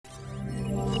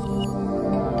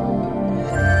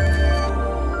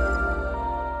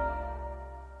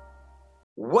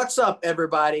What's up,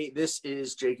 everybody? This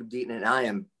is Jacob Deaton, and I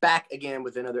am back again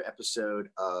with another episode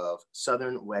of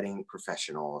Southern Wedding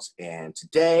Professionals. And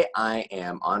today I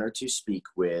am honored to speak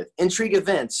with Intrigue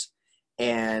Events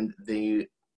and the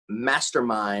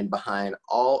mastermind behind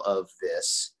all of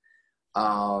this.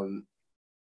 Tell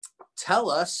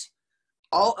us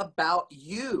all about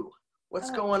you. What's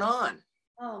going on?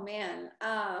 Oh, man.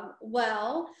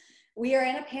 Well, we are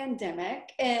in a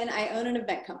pandemic and I own an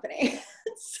event company.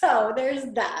 So there's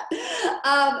that.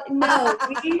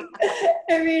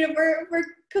 We're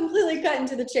completely cutting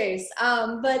to the chase.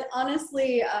 But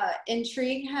honestly,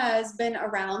 Intrigue has been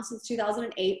around since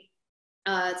 2008.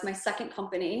 It's my second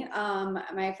company.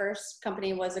 My first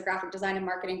company was a graphic design and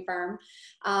marketing firm.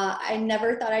 I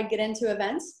never thought I'd get into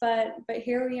events, but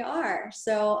here we are.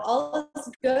 So all is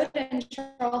good in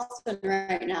Charleston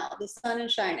right now. The sun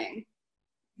is shining.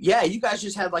 Yeah, you guys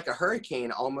just had like a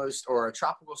hurricane almost, or a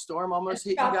tropical storm almost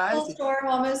hit you guys. Tropical storm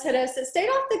almost hit us. It stayed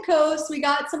off the coast. We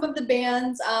got some of the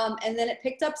bands, and then it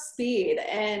picked up speed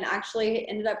and actually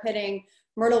ended up hitting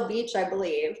Myrtle Beach, I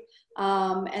believe.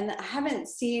 And I haven't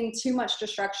seen too much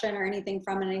destruction or anything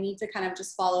from it. I need to kind of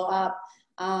just follow up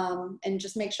and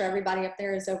just make sure everybody up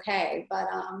there is okay. But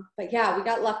yeah, we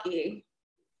got lucky.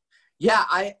 Yeah,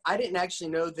 I didn't actually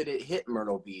know that it hit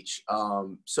Myrtle Beach.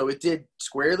 So it did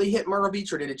squarely hit Myrtle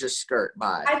Beach, or did it just skirt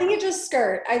by? I think it just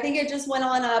skirt. I think it just went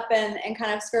on up and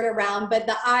kind of skirt around, but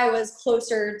the eye was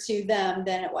closer to them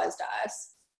than it was to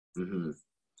us. Mm-hmm.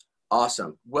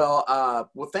 Awesome. Well,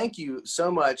 thank you so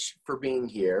much for being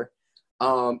here.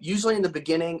 Usually in the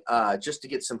beginning, just to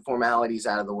get some formalities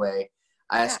out of the way,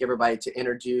 I ask everybody to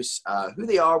introduce who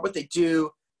they are, what they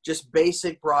do, just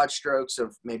basic broad strokes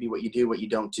of maybe what you do, what you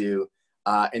don't do.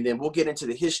 And then we'll get into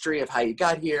the history of how you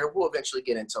got here. We'll eventually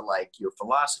get into like your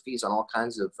philosophies on all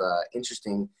kinds of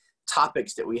interesting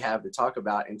topics that we have to talk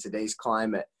about in today's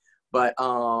climate. But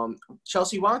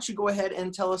Chelsea, why don't you go ahead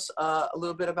and tell us a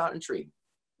little bit about Intrigue?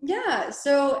 Yeah,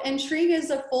 so Intrigue is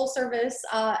a full service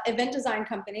event design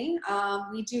company.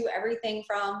 We do everything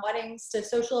from weddings to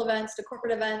social events to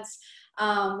corporate events.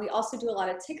 We also do a lot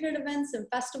of ticketed events and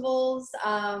festivals.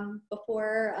 A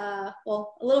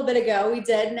little bit ago we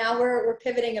did. Now we're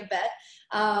pivoting a bit,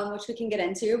 which we can get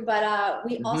into. But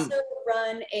we also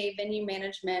run a venue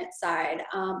management side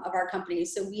of our company.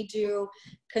 So we do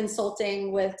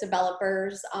consulting with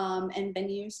developers and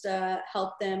venues to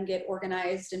help them get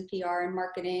organized in PR and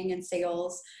marketing and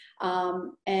sales,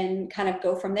 and kind of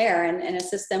go from there and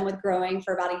assist them with growing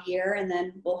for about a year, and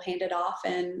then we'll hand it off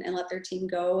and let their team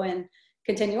go and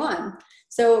continue on.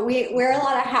 So we wear a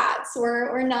lot of hats.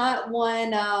 We're not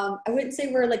one, I wouldn't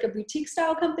say we're like a boutique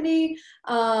style company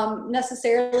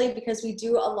necessarily, because we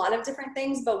do a lot of different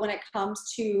things, but when it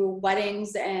comes to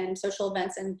weddings and social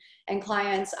events and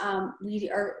clients, we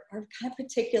are kind of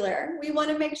particular. We want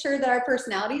to make sure that our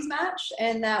personalities match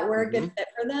and that we're a good fit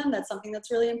for them. That's something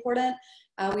that's really important.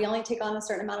 We only take on a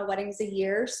certain amount of weddings a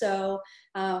year, so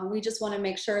we just want to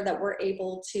make sure that we're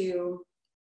able to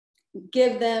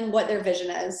give them what their vision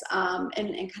is,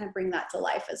 and kind of bring that to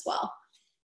life as well.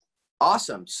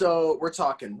 Awesome. So we're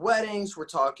talking weddings, we're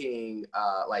talking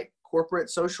like corporate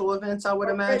social events, I would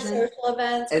imagine. Social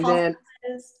events, and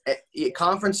conferences. Then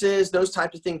conferences, those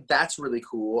types of things. That's really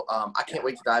cool. I can't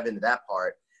wait to dive into that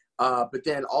part. But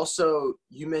then also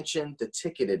you mentioned the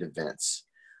ticketed events.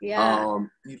 Yeah.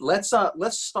 Let's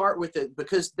start with it,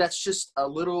 because that's just a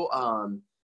little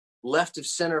left of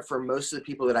center for most of the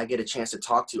people that I get a chance to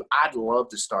talk to. I'd love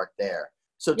to start there.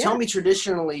 So tell me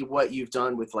traditionally what you've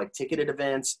done with like ticketed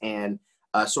events and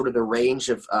sort of the range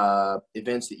of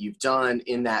events that you've done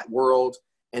in that world.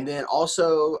 And then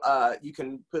also you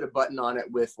can put a button on it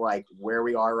with like where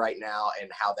we are right now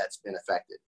and how that's been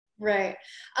affected. Right.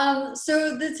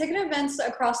 So the ticket events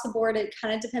across the board, it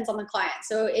kind of depends on the client.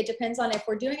 So it depends on if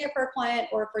we're doing it for a client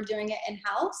or if we're doing it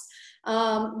in-house.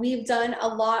 We've done a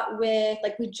lot with,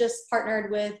 like, we just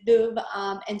partnered with Veuve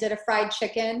and did a fried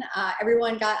chicken.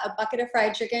 Everyone got a bucket of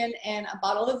fried chicken and a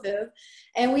bottle of Veuve.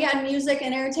 And we had music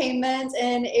and entertainment,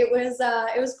 and it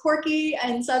was quirky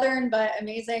and Southern, but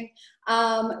amazing.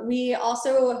 We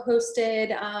also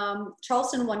hosted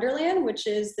Charleston Wonderland, which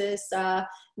is this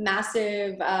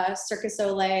massive Cirque du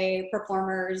Soleil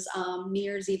performers New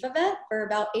Year's Eve event for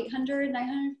about 800,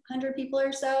 900 people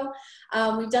or so.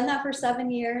 We've done that for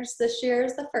 7 years. This year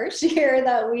is the first year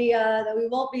that we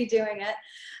won't be doing it.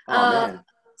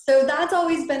 So that's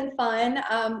always been fun.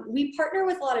 We partner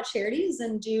with a lot of charities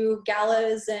and do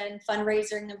galas and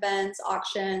fundraising events,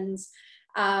 auctions.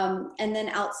 And then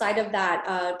outside of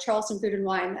that, Charleston Food and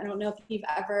Wine. I don't know if you've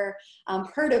ever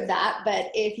heard of that,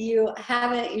 but if you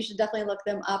haven't, you should definitely look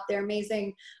them up. They're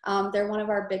amazing. They're one of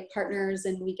our big partners,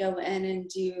 and we go in and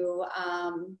do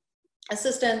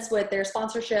assistance with their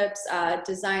sponsorships,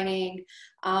 designing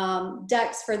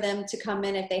decks for them to come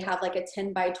in if they have like a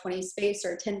 10 by 20 space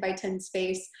or a 10 by 10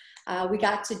 space. We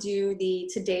got to do the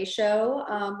Today Show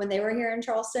when they were here in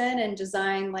Charleston and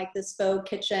design like this faux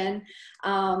kitchen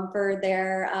for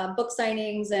their book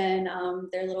signings and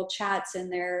their little chats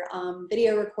and their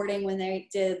video recording when they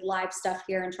did live stuff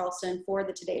here in Charleston for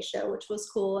the Today Show, which was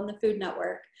cool, and the Food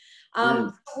Network.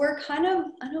 We're kind of,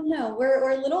 I don't know,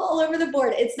 we're a little all over the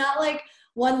board. It's not like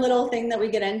one little thing that we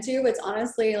get into. It's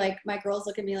honestly like my girls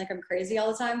look at me like I'm crazy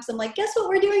all the time. So I'm like, guess what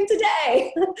we're doing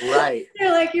today? Right.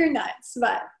 They're like, you're nuts,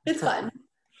 but it's fun.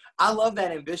 I love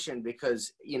that ambition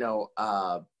because, you know,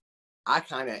 I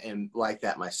kind of am like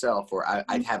that myself, or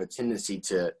I'd have a tendency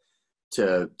to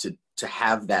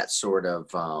have that sort of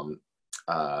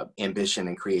ambition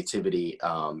and creativity.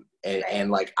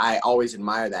 And like, I always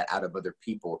admire that out of other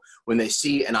people. When they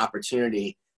see an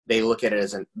opportunity, they look at it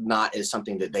as not as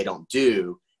something that they don't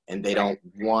do and they don't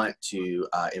want to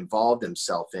involve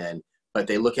themselves in, but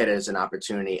they look at it as an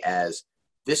opportunity, as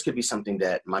this could be something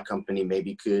that my company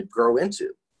maybe could grow into.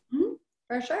 Mm-hmm.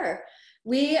 For sure.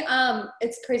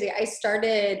 It's crazy. I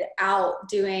started out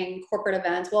doing corporate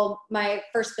events. Well, my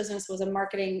first business was a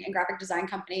marketing and graphic design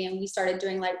company, and we started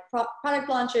doing like product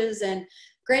launches and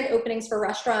grand openings for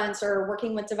restaurants, or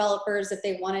working with developers if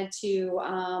they wanted to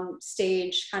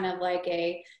stage kind of like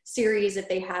a series if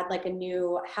they had like a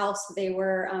new house that they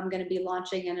were going to be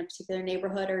launching in a particular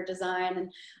neighborhood or design.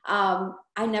 And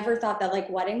I never thought that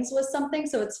like weddings was something.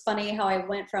 So it's funny how I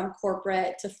went from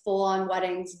corporate to full on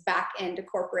weddings back into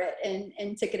corporate and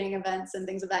ticketing events and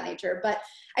things of that nature. But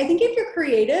I think if you're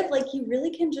creative, like you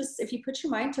really can just, if you put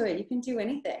your mind to it, you can do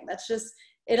anything. That's just,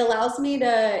 it allows me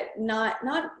to not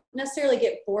necessarily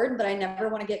get bored, but I never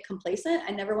want to get complacent.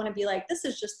 I never want to be like, this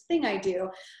is just the thing I do.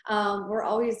 We're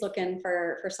always looking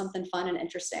for something fun and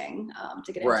interesting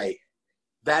to get into. Right.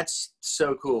 That's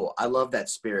so cool. I love that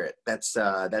spirit. That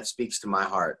speaks to my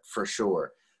heart for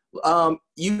sure.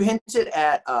 You hinted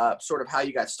at sort of how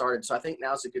you got started. So I think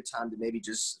now's a good time to maybe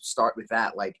just start with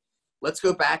that. Like, let's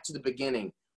go back to the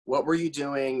beginning. What were you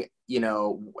doing? You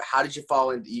know, how did you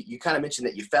fall into, you kind of mentioned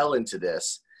that you fell into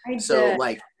this. So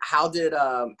like, how did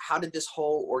this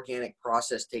whole organic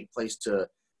process take place to,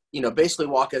 you know, basically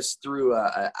walk us through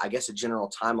I guess a general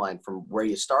timeline from where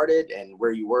you started and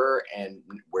where you were and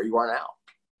where you are now?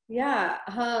 Yeah.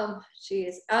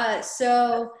 Geez.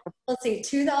 So let's see,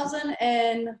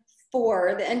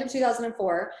 2004, the end of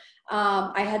 2004,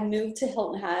 I had moved to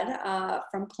Hilton Head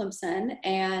from Clemson,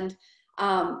 and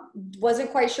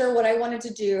wasn't quite sure what I wanted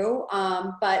to do,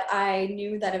 but I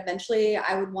knew that eventually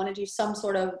I would want to do some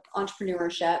sort of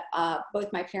entrepreneurship.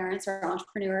 Both my parents are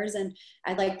entrepreneurs, and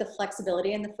I like the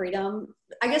flexibility and the freedom,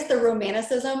 I guess the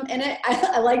romanticism in it.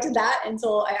 I liked that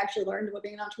until I actually learned what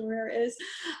being an entrepreneur is.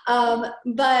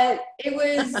 But it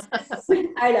was,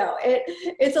 I know,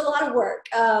 it's a lot of work.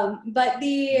 But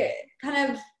the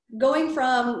kind of going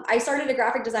from, I started a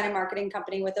graphic design and marketing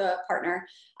company with a partner.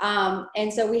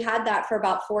 And so we had that for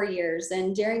about 4 years.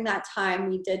 And during that time,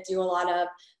 we did do a lot of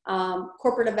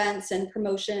corporate events and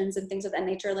promotions and things of that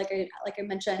nature, like I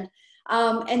mentioned.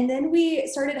 And then we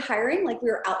started hiring, like we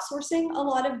were outsourcing a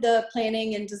lot of the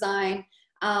planning and design,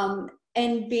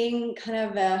 and being kind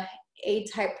of a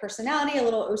A-type personality, a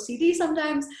little OCD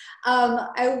sometimes.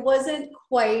 I wasn't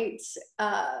quite,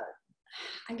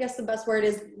 I guess the best word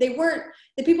is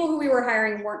the people who we were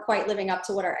hiring weren't quite living up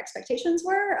to what our expectations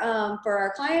were for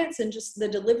our clients, and just the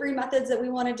delivery methods that we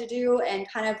wanted to do,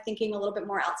 and kind of thinking a little bit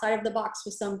more outside of the box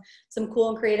with some cool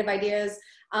and creative ideas.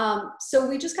 So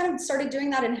we just kind of started doing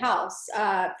that in-house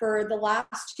for the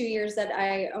last 2 years that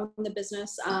I owned the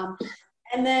business.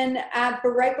 And then but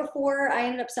right before I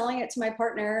ended up selling it to my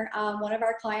partner, one of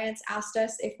our clients asked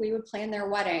us if we would plan their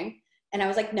wedding. And I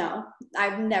was like, no,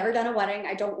 I've never done a wedding.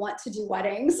 I don't want to do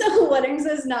weddings. Weddings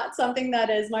is not something that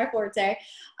is my forte.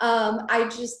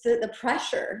 The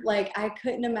pressure, like I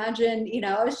couldn't imagine, you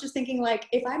know, I was just thinking like,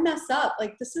 if I mess up,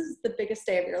 like this is the biggest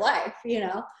day of your life, you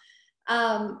know?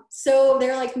 So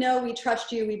they're like, no, we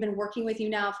trust you. We've been working with you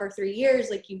now for 3 years.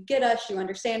 Like you get us, you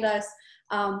understand us.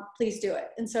 Please do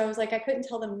it. And so I was like, I couldn't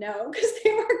tell them no because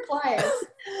they were clients.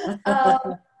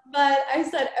 But I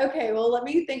said, okay, well, let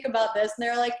me think about this. And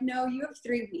they're like, no, you have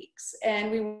 3 weeks and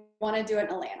we want to do it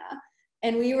in Atlanta.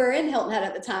 And we were in Hilton Head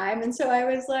at the time. And so I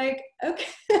was like, okay,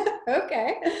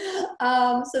 okay.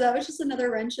 So that was just another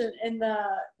wrench in the,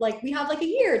 like, we have like a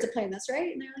year to plan this,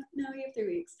 right? And they're like, no, you have 3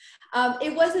 weeks.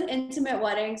 It was an intimate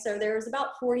wedding. So there was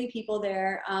about 40 people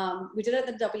there. We did it at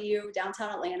the W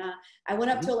downtown Atlanta. I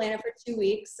went up to Atlanta for 2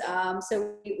 weeks.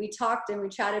 So we talked and we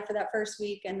chatted for that first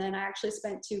week. And then I actually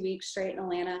spent 2 weeks straight in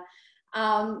Atlanta.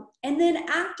 And then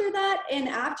after that, and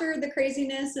after the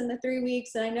craziness and the 3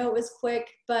 weeks, and I know it was quick,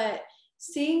 but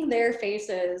seeing their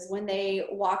faces when they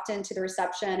walked into the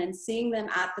reception and seeing them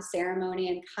at the ceremony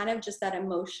and kind of just that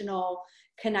emotional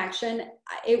connection,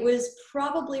 it was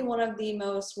probably one of the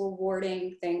most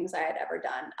rewarding things I had ever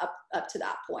done up to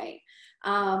that point.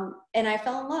 And I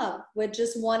fell in love with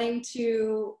just wanting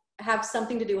to have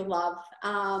something to do with love,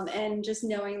 and just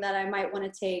knowing that I might want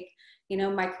to take, you know,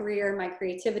 my career, my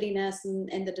creativeness,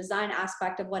 and the design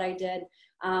aspect of what I did,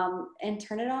 and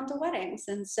turn it on to weddings.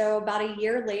 And so about a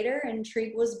year later,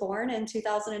 Intrigue was born in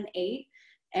 2008,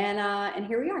 and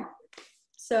here we are.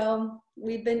 So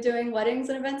we've been doing weddings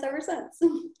and events ever since.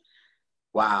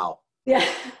 Wow. Yeah.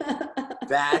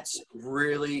 That's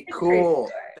really cool.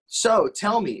 So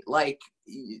tell me, like,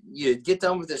 you get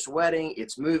done with this wedding,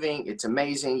 it's moving, it's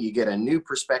amazing, you get a new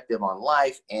perspective on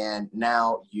life, and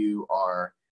now you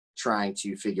are trying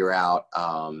to figure out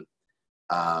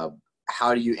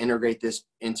how do you integrate this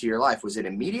into your life? Was it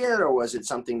immediate, or was it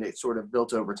something that sort of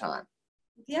built over time?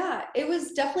 Yeah, it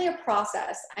was definitely a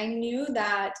process. I knew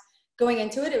that going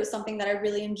into it, it was something that I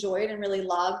really enjoyed and really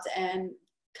loved, and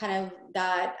kind of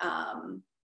that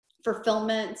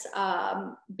fulfillment,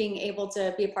 being able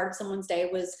to be a part of someone's day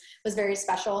was very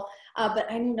special. But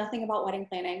I knew nothing about wedding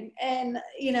planning, and,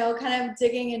 you know, kind of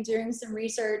digging and doing some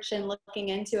research and looking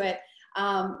into it.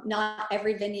 Not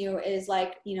every venue is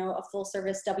like, you know, a full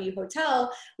service W hotel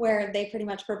where they pretty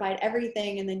much provide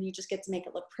everything and then you just get to make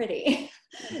it look pretty.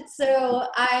 So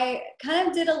I kind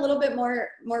of did a little bit more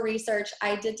research.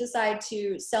 I did decide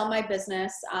to sell my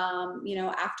business, you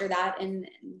know, after that in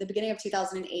the beginning of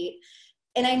 2008.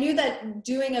 And I knew that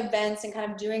doing events and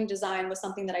kind of doing design was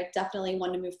something that I definitely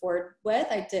wanted to move forward with.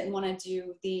 I didn't want to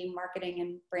do the marketing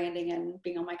and branding and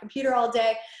being on my computer all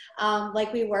day,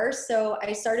 like we were. So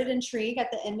I started Intrigue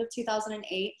at the end of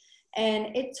 2008.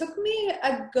 And it took me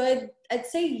a good, I'd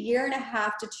say,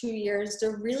 1.5 to 2 years to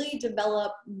really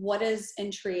develop what is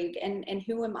Intrigue, and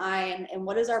who am I, and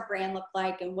what does our brand look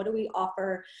like, and what do we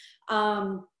offer.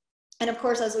 And of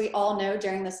course, as we all know,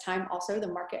 during this time, also the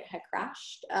market had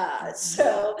crashed.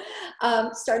 So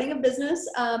starting a business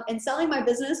and selling my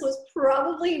business was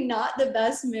probably not the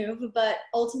best move, but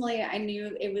ultimately I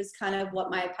knew it was kind of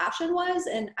what my passion was,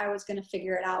 and I was going to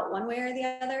figure it out one way or the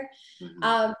other.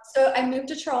 So I moved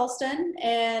to Charleston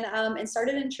and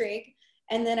started Intrigue.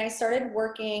 And then I started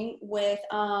working with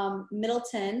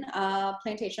Middleton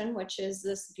Plantation, which is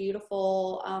this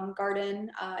beautiful garden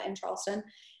in Charleston,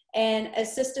 and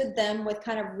assisted them with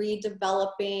kind of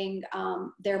redeveloping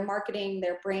their marketing,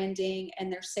 their branding,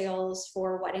 and their sales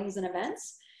for weddings and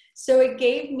events. So it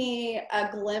gave me a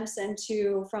glimpse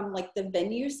into, from like the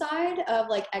venue side of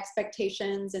like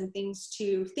expectations and things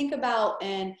to think about,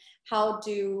 and how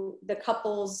do the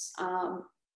couples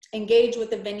engage with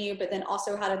the venue, but then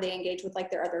also how do they engage with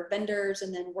like their other vendors,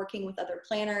 and then working with other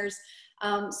planners.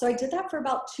 So I did that for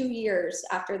about 2 years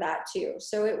after that too.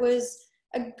 So it was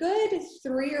a good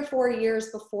 3 or 4 years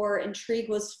before Intrigue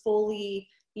was fully,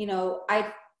 you know,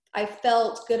 I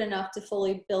felt good enough to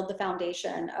fully build the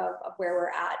foundation of where we're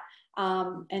at,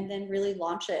 and then really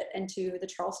launch it into the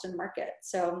Charleston market.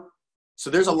 So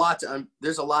there's a lot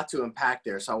to unpack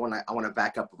there. So I want to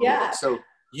back up a little bit. So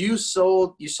you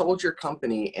sold your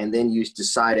company, and then you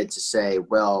decided to say,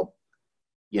 well,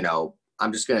 you know,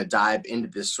 I'm just going to dive into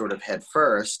this sort of head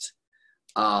first.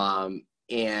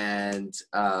 And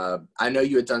I know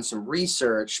you had done some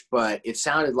research, but it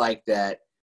sounded like that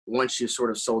once you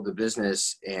sort of sold the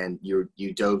business and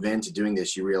you dove into doing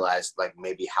this, you realized like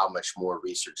maybe how much more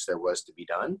research there was to be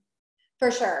done. For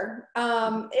sure.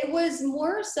 It was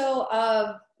more so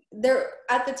of there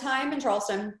at the time in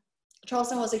Charleston.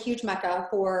 Charleston was a huge mecca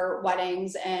for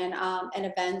weddings and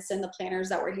events, and the planners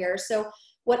that were here. So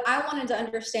what I wanted to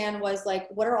understand was like,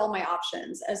 what are all my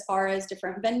options as far as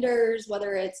different vendors,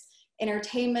 whether it's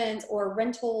entertainment or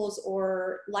rentals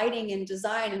or lighting and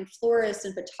design and florists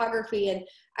and photography. And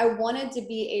I wanted to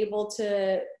be able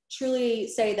to truly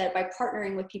say that by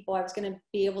partnering with people, I was going to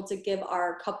be able to give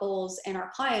our couples and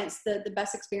our clients the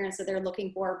best experience that they're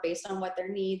looking for based on what their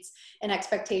needs and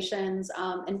expectations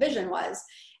and vision was.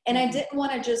 And I didn't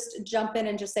want to just jump in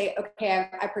and just say, okay,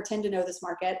 I pretend to know this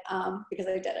market, because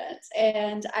I didn't.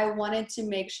 And I wanted to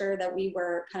make sure that we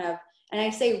were kind of, and I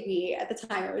say we, at the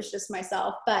time it was just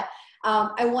myself, but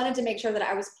I wanted to make sure that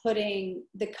I was putting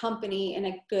the company in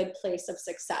a good place of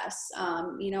success.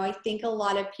 I think a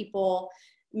lot of people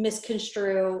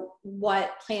misconstrue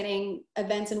what planning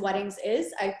events and weddings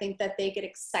is. I think that they get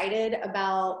excited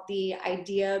about the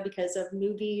idea because of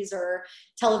movies or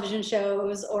television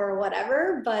shows or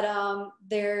whatever, but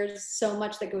there's so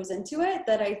much that goes into it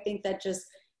that I think that just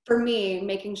for me,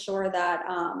 making sure that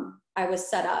I was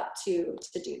set up to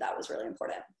do that was really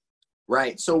important.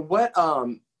 Right. So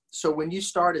so when you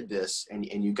started this and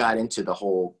you got into the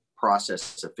whole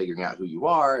process of figuring out who you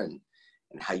are and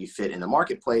how you fit in the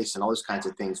marketplace and all those kinds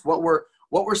of things, what were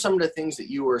some of the things that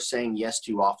you were saying yes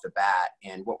to off the bat,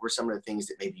 and what were some of the things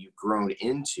that maybe you've grown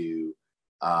into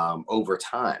over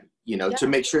time, to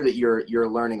make sure that you're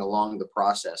learning along the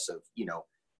process of,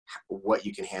 what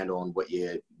you can handle and what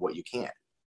you can't.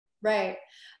 Right.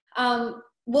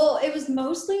 Well, it was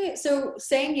mostly so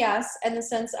saying yes in the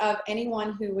sense of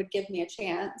anyone who would give me a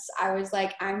chance. I was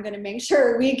like, I'm going to make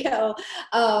sure we go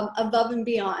above and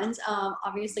beyond,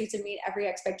 obviously to meet every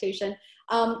expectation.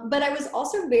 But I was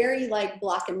also very like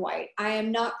black and white. I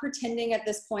am not pretending at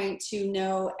this point to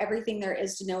know everything there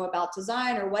is to know about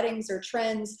design or weddings or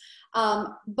trends.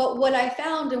 But what I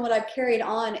found and what I've carried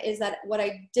on is that what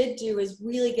I did do is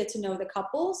really get to know the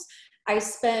couples. I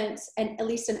spent at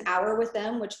least an hour with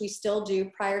them, which we still do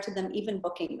prior to them even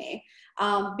booking me,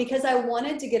 because I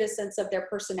wanted to get a sense of their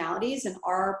personalities and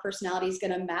our personalities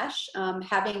going to mesh.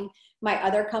 Having my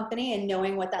other company and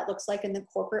knowing what that looks like in the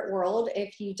corporate world,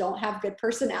 if you don't have good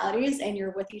personalities and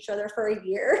you're with each other for a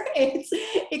year,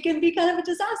 it can be kind of a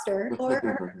disaster.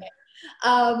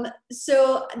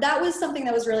 So that was something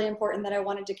that was really important that I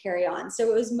wanted to carry on. So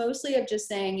it was mostly of just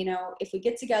saying, if we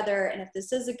get together and if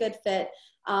this is a good fit,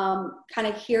 kind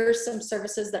of here's some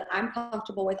services that I'm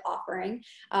comfortable with offering,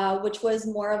 which was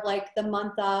more of like the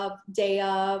month of, day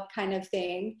of kind of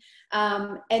thing.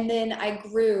 And then I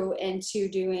grew into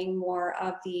doing more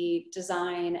of the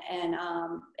design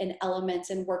and elements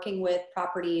and working with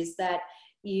properties that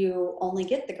you only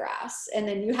get the grass and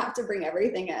then you have to bring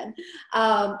everything in,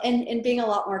 and being a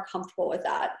lot more comfortable with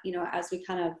that, as we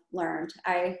kind of learned.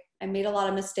 I made a lot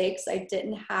of mistakes. I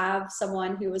didn't have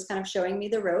someone who was kind of showing me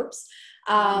the ropes,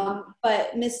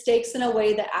 but mistakes in a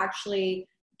way that actually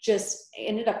just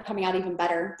ended up coming out even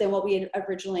better than what we had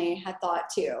originally had thought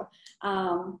too.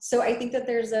 So I think that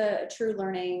there's a true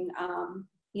learning,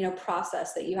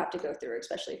 process that you have to go through,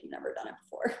 especially if you've never done it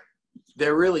before.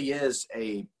 There really is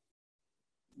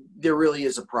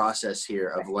a process here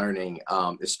of learning,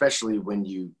 especially when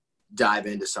you dive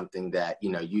into something that,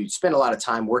 you spend a lot of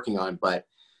time working on, but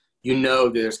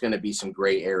there's going to be some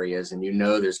gray areas and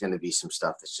there's going to be some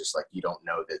stuff that's just like, you don't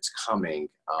know that's coming.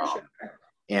 Sure.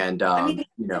 And,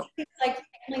 it's like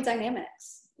family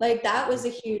dynamics. Like that was a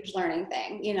huge learning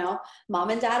thing.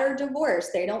 Mom and dad are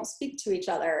divorced. They don't speak to each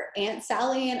other. Aunt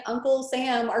Sally and Uncle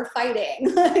Sam are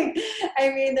fighting.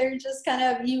 They're just kind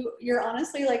of, you're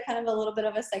honestly like kind of a little bit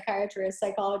of a psychiatrist,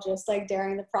 psychologist, like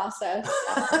during the process,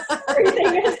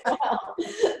 everything as well.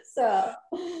 So,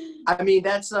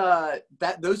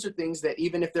 those are things that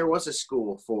even if there was a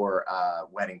school for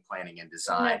wedding planning and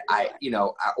design,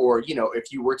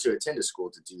 if you were to attend a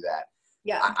school to do that,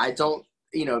 I don't,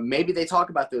 maybe they talk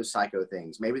about those psycho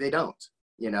things. Maybe they don't,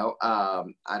 I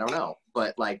don't know.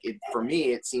 But for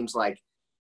me, it seems like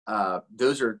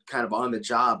those are kind of on the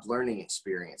job learning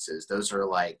experiences. Those are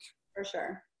like, for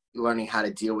sure, learning how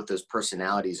to deal with those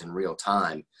personalities in real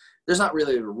time. There's not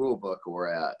really a rule book or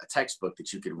a textbook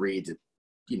that you could read to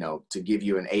give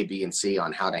you an A, B, and C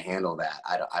on how to handle that.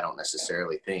 I don't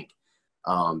necessarily think.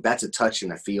 That's a touch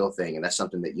and a feel thing. And that's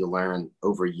something that you learn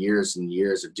over years and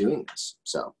years of doing this.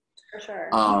 So. For sure.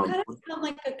 You kind of become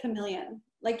like a chameleon.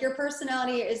 Like your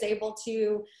personality is able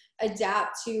to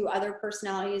adapt to other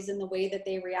personalities in the way that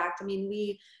they react.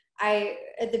 I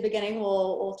at the beginning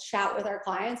will chat with our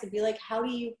clients and be like, how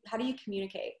do you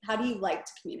communicate? How do you like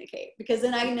to communicate? Because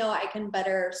then I know I can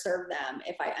better serve them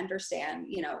if I understand,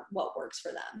 what works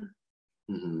for them.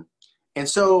 Mm-hmm. And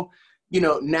so,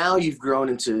 now you've grown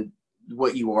into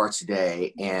what you are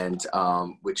today, and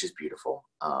which is beautiful.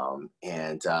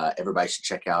 And everybody should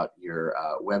check out your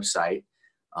website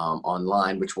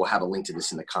online, which we'll have a link to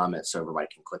this in the comments so everybody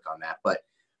can click on that. But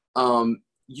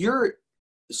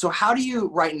so how do you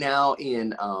right now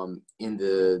in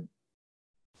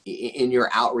your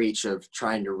outreach of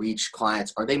trying to reach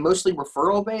clients, are they mostly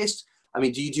referral based?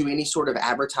 Do you do any sort of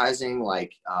advertising,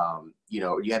 like,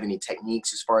 do you have any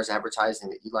techniques as far as advertising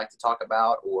that you'd like to talk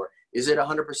about, or is it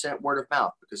 100% word of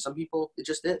mouth? Because some people, it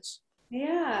just is.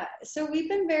 Yeah, so we've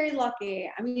been very lucky.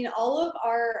 I mean, all of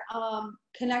our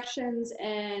connections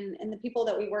and the people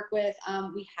that we work with,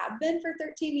 we have been for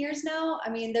 13 years now. I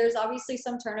mean, there's obviously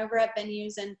some turnover at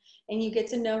venues and you get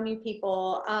to know new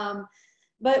people.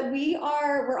 But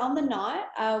we're on the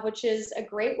Knot, which is a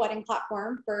great wedding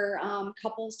platform for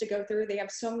couples to go through. They have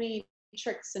so many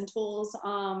tricks and tools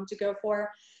to go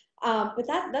for. But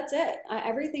that's it.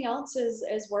 Everything else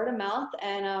is word of mouth.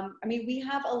 And I mean, we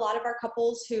have a lot of our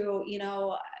couples who, you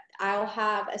know, I'll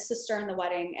have a sister in the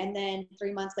wedding, and then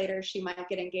 3 months later she might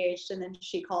get engaged, and then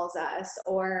she calls us,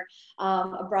 or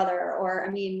a brother, or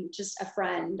I mean, just a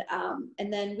friend.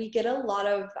 And then we get a lot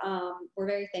of. We're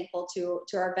very thankful to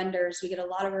our vendors. We get a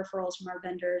lot of referrals from our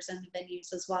vendors and the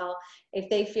venues as well. If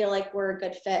they feel like we're a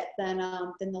good fit, then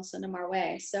they'll send them our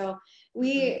way. So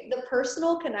the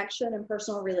personal connection and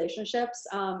personal relationships,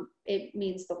 it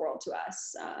means the world to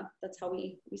us. That's how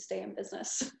we stay in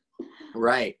business.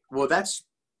 Right. Well,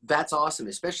 that's awesome,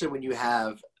 especially when you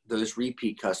have those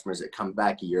repeat customers that come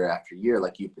back year after year,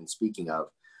 like you've been speaking of.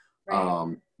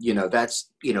 Right. You know,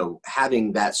 that's, you know,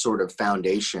 having that sort of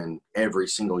foundation every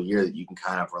single year that you can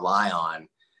kind of rely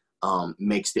on,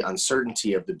 makes the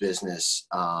uncertainty of the business,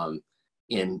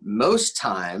 in most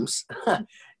times,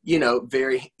 you know,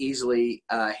 very easily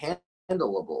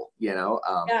handleable, you know,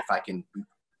 Yeah. if I can,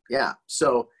 yeah.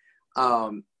 So,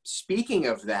 speaking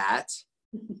of that,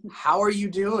 how are you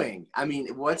doing? I mean,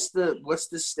 what's the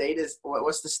status?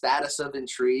 What's the status of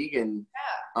Intrigue, and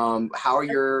how are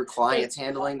your clients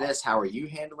handling this? How are you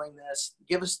handling this?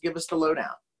 Give us the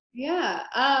lowdown. Yeah.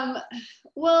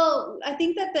 Well, I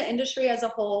think that the industry as a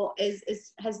whole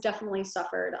has definitely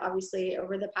suffered, obviously,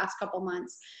 over the past couple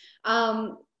months.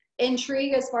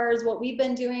 Intrigue, as far as what we've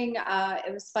been doing,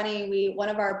 it was funny. One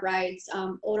of our brides,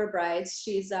 older brides,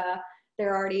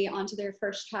 they're already onto their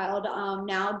first child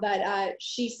now, but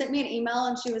she sent me an email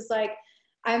and she was like,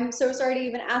 "I'm so sorry to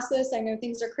even ask this. I know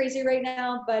things are crazy right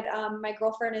now, but my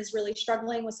girlfriend is really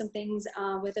struggling with some things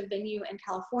with a venue in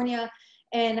California.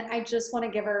 And I just want to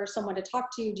give her someone to talk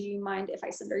to. Do you mind if I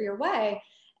send her your way?"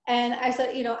 And I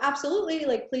said, you know, absolutely.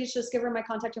 Like, please just give her my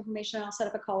contact information. I'll set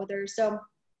up a call with her. So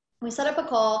we set up a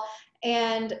call,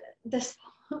 and this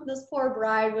poor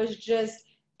bride was just,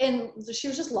 and she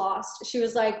was just lost. She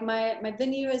was like, my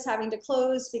venue is having to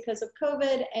close because of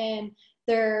COVID, and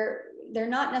they're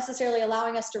not necessarily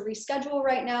allowing us to reschedule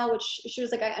right now, which she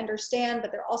was like, I understand,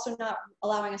 but they're also not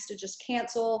allowing us to just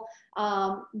cancel.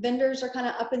 Vendors are kind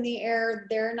of up in the air.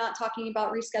 They're not talking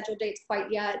about rescheduled dates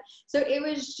quite yet. So it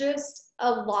was just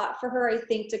a lot for her, I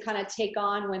think, to kind of take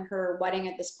on, when her wedding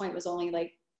at this point was only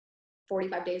like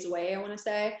 45 days away, I want to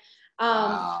say.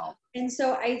 Wow. And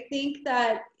so I think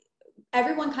that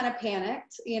everyone kind of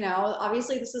panicked. You know,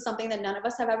 obviously this is something that none of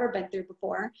us have ever been through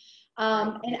before.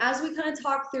 And as we kind of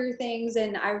talked through things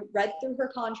and I read through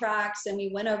her contracts and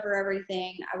we went over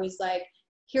everything, I was like,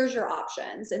 here's your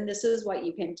options, and this is what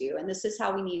you can do, and this is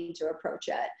how we need to approach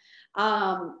it.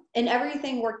 And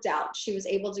everything worked out. She was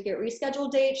able to get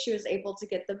rescheduled dates. She was able to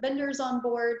get the vendors on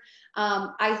board.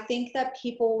 I think that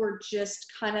people were just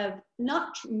kind of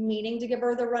not meaning to give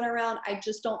her the runaround. I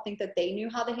just don't think that they knew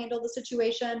how to handle the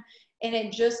situation. And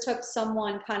it just took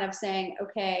someone kind of saying,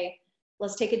 okay,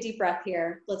 let's take a deep breath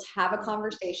here. Let's have a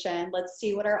conversation. Let's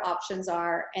see what our options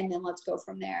are. And then let's go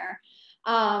from there.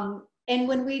 And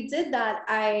when we did that,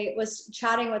 I was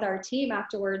chatting with our team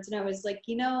afterwards, and I was like,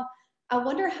 you know, I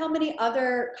wonder how many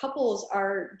other couples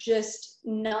are just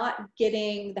not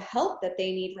getting the help that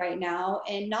they need right now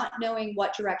and not knowing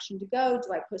what direction to go.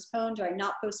 Do I postpone? Do I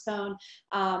not postpone?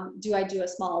 Do I do a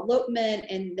small elopement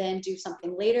and then do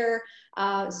something later?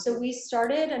 So we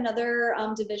started another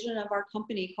division of our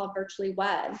company called Virtually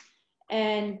Wed,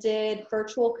 and did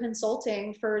virtual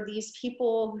consulting for these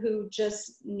people who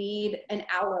just need an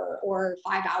hour or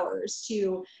 5 hours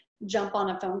to jump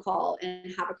on a phone call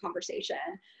and have a conversation.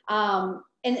 And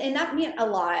that meant a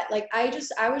lot. Like, I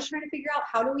was trying to figure out,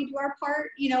 how do we do our part?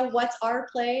 You know, what's our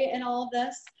play in all of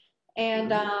this?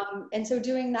 And so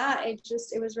doing that, it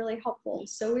was really helpful.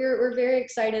 So we're very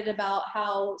excited about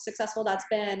how successful that's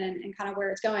been, and kind of where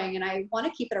it's going. And I want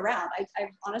to keep it around. I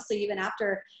honestly, even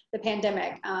after the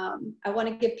pandemic, I want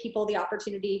to give people the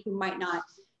opportunity who might not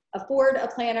afford a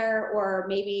planner, or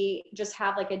maybe just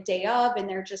have like a day of, and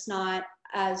they're just not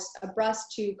as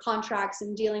abreast to contracts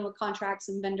and dealing with contracts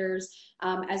and vendors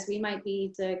as we might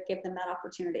be, to give them that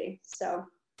opportunity. So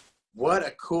What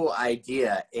a cool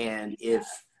idea. And if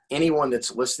anyone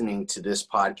that's listening to this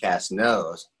podcast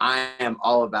knows, I am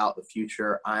all about the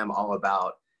future. I am all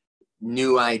about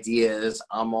new ideas.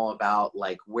 I'm all about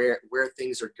like where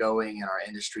things are going in our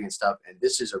industry and stuff. And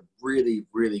this is a really,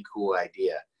 really cool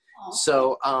idea. Aw.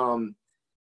 So,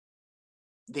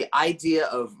 the idea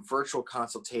of virtual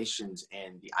consultations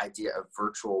and the idea of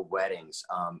virtual weddings,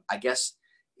 I guess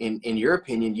in your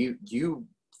opinion, you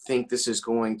think this is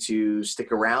going to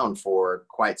stick around for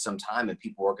quite some time and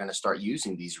people are going to start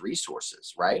using these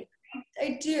resources, right?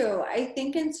 I do. I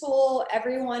think until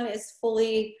everyone is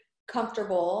fully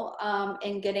comfortable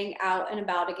in getting out and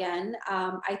about again,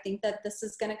 I think that this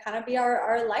is going to kind of be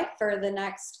our life for the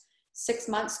next 6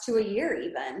 months to a year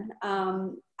even.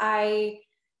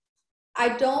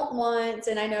 I don't want,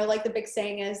 and I know like the big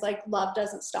saying is like love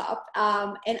doesn't stop.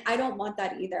 And I don't want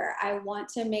that either. I want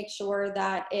to make sure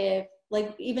that if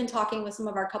like even talking with some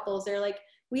of our couples, they're like,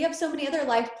 we have so many other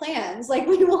life plans. Like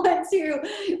we want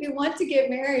to get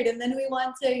married and then we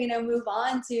want to, you know, move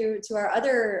on to our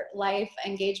other life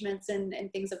engagements and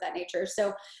things of that nature.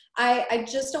 So I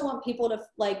just don't want people to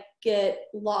like get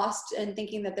lost in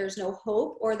thinking that there's no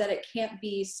hope or that it can't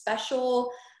be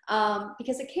special.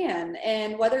 Because it can.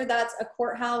 And whether that's a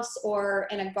courthouse or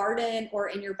in a garden or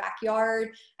in your backyard,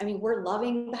 I mean, we're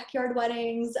loving backyard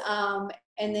weddings.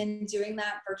 And then doing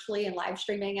that virtually and live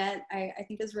streaming it, I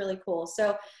think is really cool.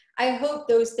 So I hope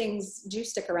those things do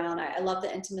stick around. I love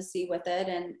the intimacy with it,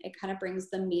 and it kind of brings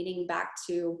the meaning back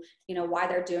to, you know, why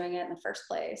they're doing it in the first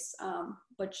place,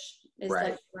 which is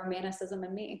Right. like romanticism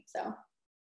in me. So.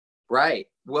 Right.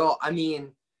 Well, I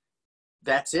mean,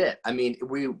 that's it. I mean,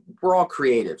 we're all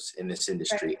creatives in this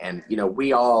industry, Right. and you know,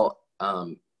 we all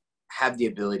have the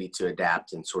ability to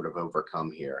adapt and sort of overcome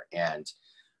here. And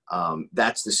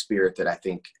that's the spirit that I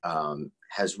think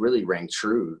has really rang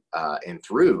true and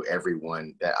through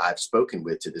everyone that I've spoken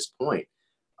with to this point.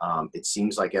 It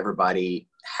seems like everybody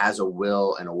has a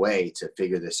will and a way to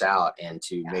figure this out and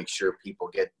to make sure people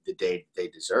get the day they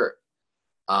deserve.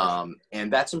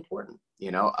 And that's important,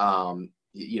 you know.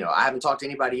 I haven't talked to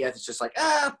anybody yet. It's just like,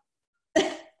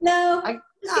 No,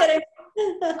 just kidding.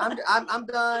 I'm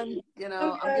done. You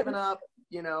know, I'm Okay. giving up.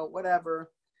 You know,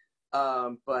 whatever.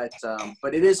 But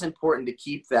it is important to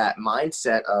keep that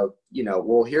mindset of, you know,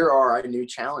 well, here are our new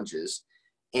challenges,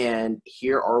 and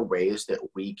here are ways that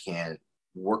we can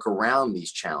work around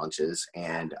these challenges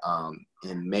and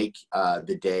make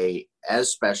the day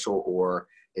as special or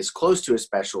as close to as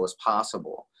special as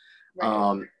possible.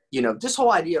 Right. You know, this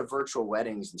whole idea of virtual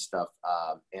weddings and stuff,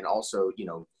 and also, you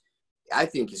know, I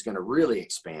think is going to really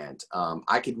expand.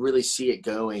 I could really see it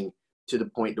going to the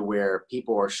point to where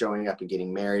people are showing up and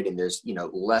getting married, and there's, you know,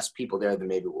 less people there than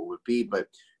maybe what would be, but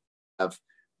of,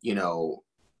 you know,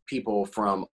 people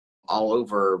from all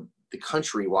over the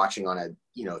country watching on a,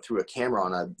 you know, through a camera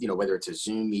on a, you know, whether it's a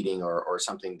Zoom meeting or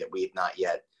something that we have not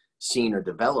yet seen or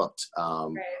developed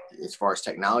Right. as far as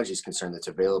technology is concerned, that's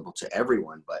available to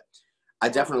everyone. But I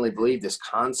definitely believe this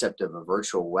concept of a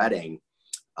virtual wedding,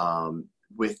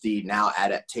 with the now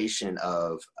adaptation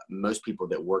of most people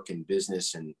that work in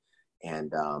business and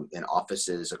in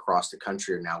offices across the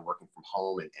country are now working from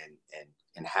home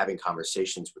and having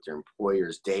conversations with their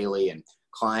employers daily and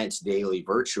clients daily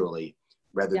virtually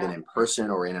rather than Yeah. in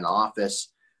person or in an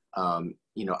office.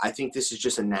 You know, I think this is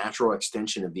just a natural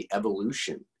extension of the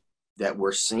evolution that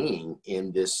we're seeing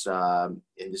in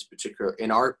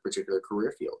our particular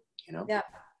career field, you know? Yeah.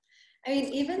 I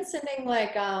mean, even sending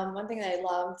like one thing that I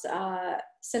loved,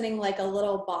 sending like a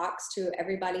little box to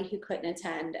everybody who couldn't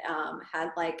attend, had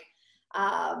like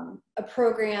a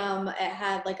program. It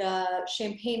had like a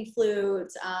champagne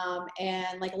flute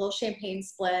and like a little champagne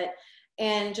split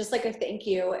and just like a thank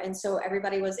you. And so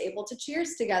everybody was able to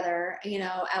cheers together, you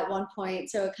know, at one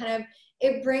point. So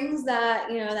it brings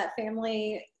that, you know, that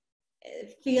family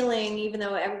feeling, even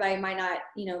though everybody might not,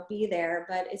 you know, be there,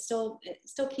 but it still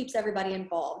keeps everybody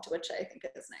involved, which I think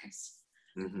is nice.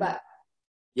 Mm-hmm. But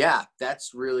yeah,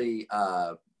 that's really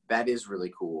that is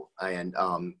really cool. And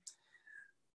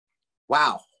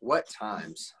wow, what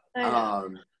times. I know.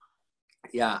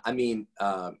 Yeah, I mean,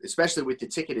 especially with the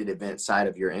ticketed event side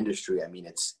of your industry, I mean,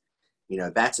 it's, you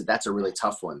know, that's a really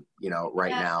tough one, you know,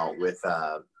 right Yeah. now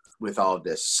with all of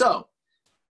this. So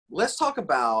let's talk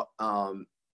about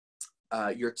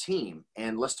your team,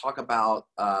 and let's talk about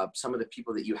some of the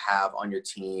people that you have on your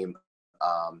team.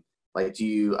 Like, do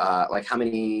you like, how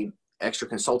many extra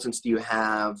consultants do you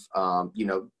have? You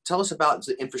know, tell us about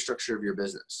the infrastructure of your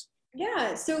business.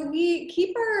 Yeah, so we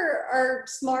keep our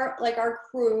smart, like our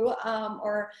crew,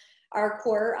 or our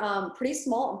core, pretty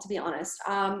small, to be honest.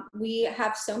 We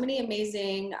have so many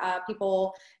amazing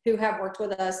people who have worked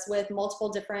with us with multiple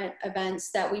different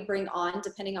events that we bring on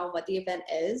depending on what the event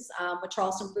is. With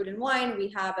Charleston Food and Wine,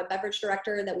 we have a beverage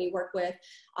director that we work with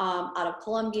out of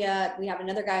Columbia. We have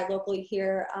another guy locally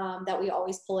here that we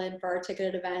always pull in for our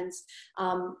ticketed events.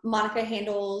 Monica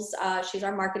handles, she's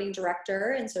our marketing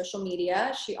director and social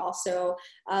media. She also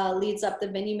leads up the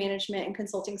venue management and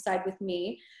consulting side with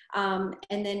me.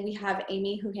 And then we have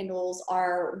Amy, who handles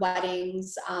our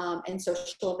weddings and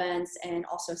social events, and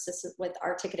also assists with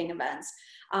our ticketing events.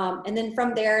 And then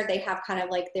from there, they have kind of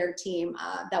like their team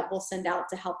that we'll send out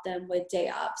to help them with day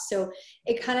up. So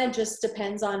it kind of just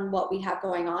depends on what we have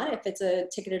going on. If it's a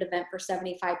ticketed event for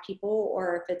 75 people,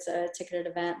 or if it's a ticketed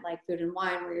event like Food and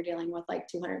Wine, where you're dealing with like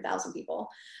 200,000 people.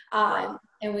 Right.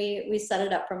 And we set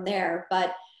it up from there.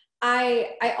 But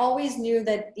I always knew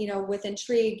that, you know, with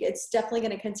Intrigue, it's definitely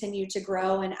going to continue to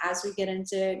grow. And as we get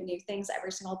into new things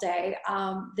every single day,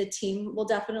 the team will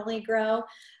definitely grow.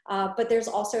 But there's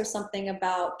also something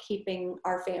about keeping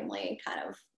our family kind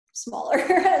of smaller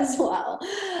as well.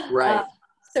 Right.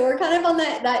 So we're kind of on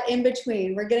that in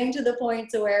between. We're getting to the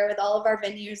point to where with all of our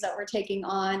venues that we're taking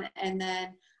on, and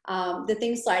then the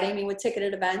things sliding, I mean, with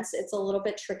ticketed events, it's a little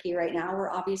bit tricky right now. We're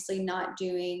obviously not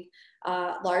doing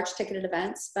large ticketed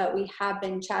events, but we have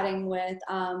been chatting with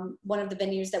one of the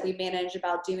venues that we manage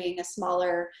about doing a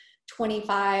smaller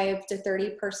 25 to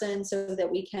 30 person, so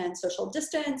that we can social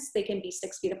distance. They can be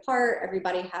 6 feet apart.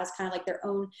 Everybody has kind of like their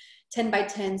own 10 by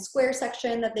 10 square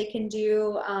section that they can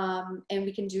do. And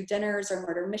we can do dinners or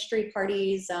murder mystery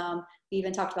parties. We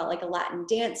even talked about like a Latin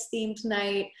dance themed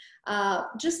night,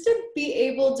 just to be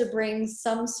able to bring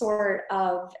some sort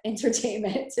of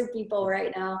entertainment to people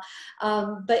right now,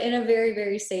 but in a very,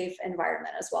 very safe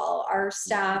environment as well. Our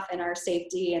staff and our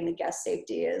safety and the guest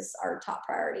safety is our top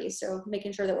priority. So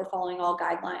making sure that we're following all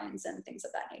guidelines and things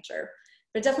of that nature.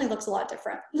 But it definitely looks a lot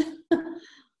different.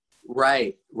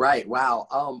 Right.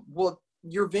 Wow. Well,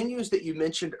 your venues that you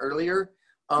mentioned earlier,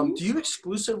 do you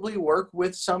exclusively work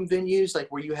with some venues,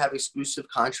 like where you have exclusive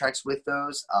contracts with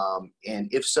those? And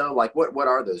if so, like what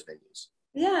are those venues?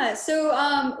 Yeah,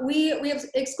 so we have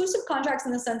exclusive contracts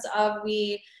in the sense of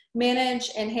we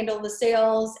manage and handle the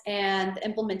sales and the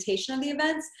implementation of the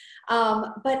events.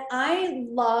 But I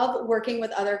love working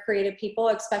with other creative people,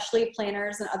 especially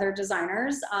planners and other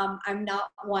designers. I'm not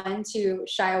one to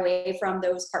shy away from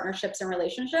those partnerships and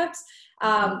relationships.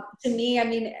 To me, I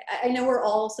mean, I know we're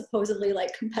all supposedly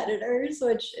like competitors,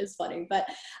 which is funny, but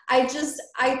I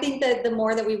think that the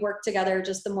more that we work together,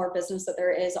 just the more business that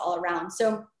there is all around.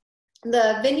 So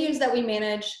the venues that we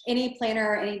manage, any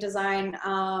planner, any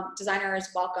designer is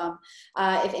welcome.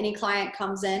 If any client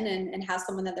comes in and has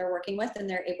someone that they're working with, and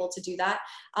they're able to do that.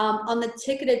 On the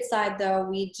ticketed side, though,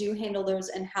 we do handle those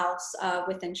in-house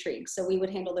with Intrigue. So we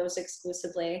would handle those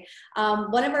exclusively.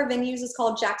 One of our venues is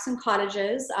called Jackson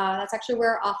Cottages. That's actually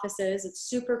where our office is. It's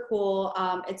super cool.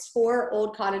 It's 4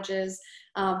 old cottages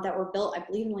that were built, I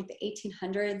believe, in like the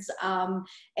 1800s.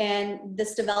 And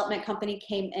this development company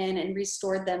came in and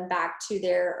restored them back to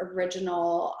their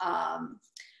original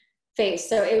face.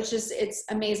 So it was just, it's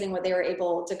amazing what they were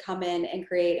able to come in and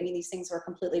create. I mean, these things were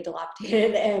completely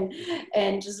dilapidated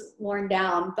and just worn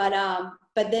down.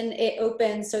 But then it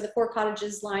opens, so the 4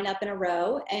 cottages line up in a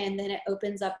row, and then it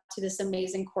opens up to this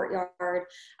amazing courtyard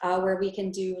where we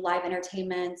can do live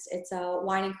entertainments. It's a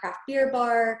wine and craft beer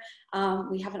bar.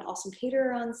 We have an awesome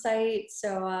caterer on site.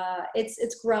 So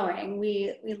it's growing.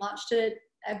 We launched it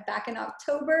back in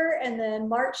October, and then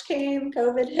March came,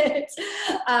 COVID hit.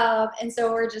 And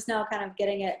so we're just now kind of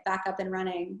getting it back up and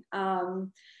running.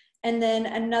 And then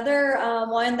another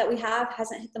one that we have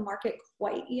hasn't hit the market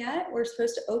quite yet. We're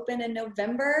supposed to open in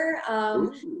November,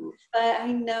 but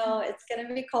I know it's going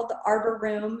to be called the Arbor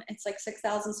Room. It's like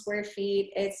 6,000 square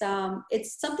feet. It's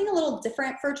something a little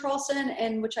different for Charleston,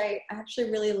 and which I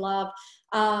actually really love.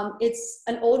 It's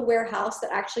an old warehouse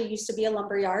that actually used to be a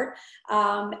lumber yard.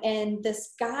 And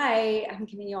this guy, I'm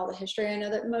giving you all the history. I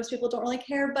know that most people don't really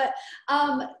care, but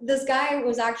this guy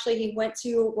was actually, he went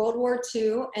to World War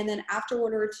II. And then after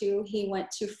World War II, he went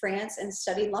to France and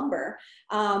studied lumber.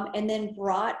 And then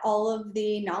brought all of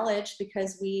the knowledge,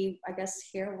 because we, I guess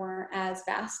here weren't as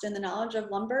vast in the knowledge of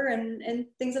lumber and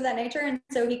things of that nature. And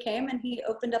so he came and he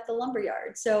opened up the lumber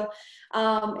yard. So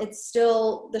it's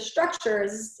still, the structure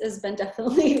has been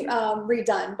definitely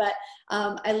redone, but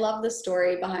I love the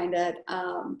story behind it,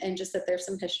 and just that there's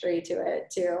some history to it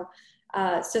too.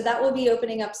 So that will be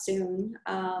opening up soon.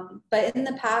 But in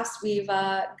the past, we've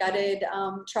gutted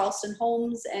Charleston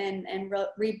homes and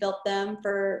rebuilt them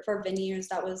for venues.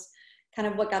 That was kind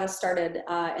of what got us started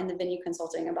in the venue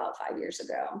consulting about 5 years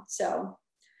ago. So.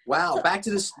 Wow. Back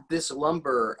to this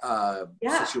lumber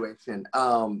Yeah. situation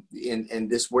in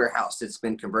this warehouse that's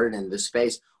been converted into this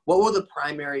space. What will the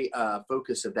primary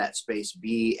focus of that space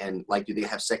be? And like, do they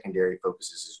have secondary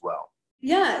focuses as well?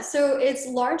 Yeah, so it's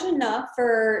large enough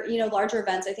for, larger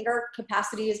events. I think our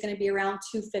capacity is going to be around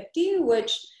 250,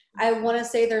 which I want to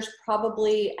say there's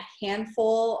probably a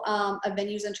handful of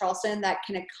venues in Charleston that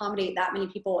can accommodate that many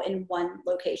people in one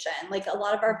location. Like a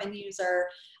lot of our venues are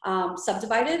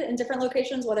subdivided in different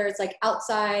locations, whether it's like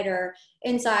outside or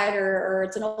inside or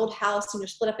it's an old house and you're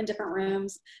split up in different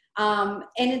rooms. And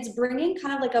it's bringing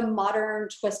kind of like a modern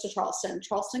twist to Charleston.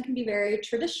 Charleston can be very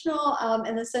traditional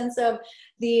in the sense of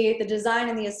the design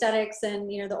and the aesthetics and,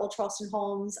 the old Charleston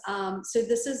homes. So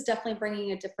this is definitely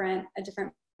bringing a different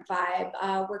vibe.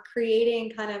 We're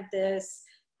creating kind of this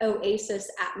oasis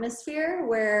atmosphere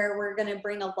where we're going to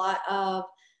bring a lot of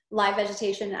live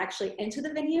vegetation actually into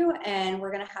the venue, and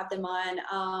we're going to have them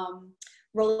on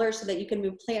rollers so that you can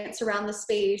move plants around the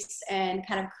space and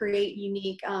kind of create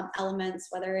unique elements,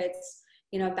 whether it's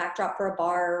a backdrop for a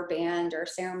bar or band or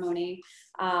ceremony.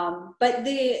 But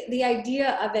the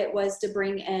idea of it was to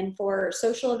bring in for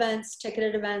social events,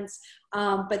 ticketed events,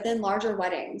 but then larger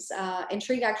weddings.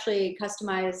 Intrigue actually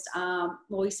customized,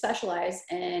 we specialize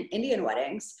in Indian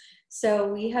weddings. So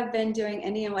we have been doing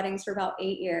Indian weddings for about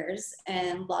 8 years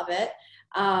and love it.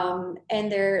 And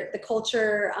the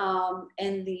culture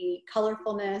and the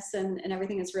colorfulness and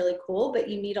everything is really cool, but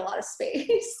you need a lot of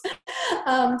space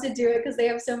to do it because they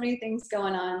have so many things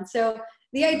going on. So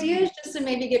the idea is just to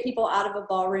maybe get people out of a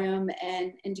ballroom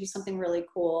and do something really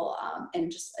cool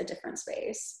in just a different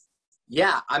space.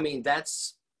 Yeah, I mean, that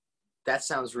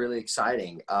sounds really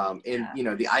exciting. And,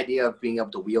 the idea of being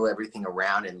able to wheel everything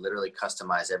around and literally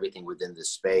customize everything within this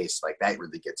space, like that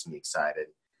really gets me excited.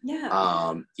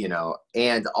 Yeah.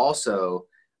 And also,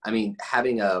 I mean,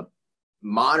 having a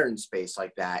modern space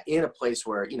like that in a place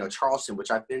where, Charleston,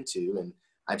 which I've been to and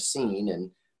I've seen, and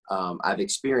I've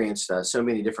experienced so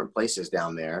many different places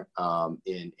down there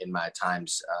in my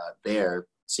times there,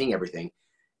 seeing everything.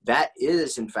 That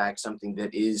is, in fact, something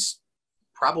that is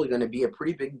probably going to be a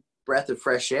pretty big breath of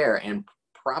fresh air and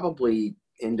probably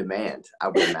in demand, I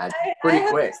would imagine, pretty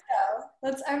quick. So.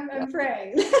 I'm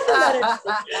praying.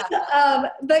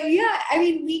 But yeah, I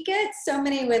mean, we get so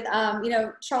many with,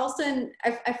 Charleston.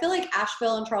 I feel like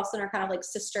Asheville and Charleston are kind of like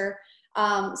sister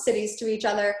cities to each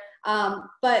other.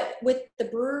 But with the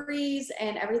breweries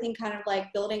and everything kind of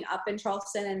like building up in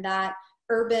Charleston and that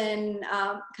urban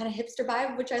kind of hipster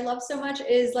vibe, which I love so much,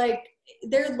 is like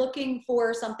they're looking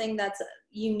for something that's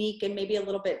unique and maybe a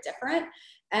little bit different.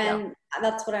 And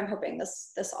that's what I'm hoping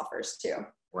this offers too.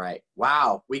 Right.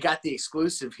 Wow. We got the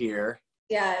exclusive here.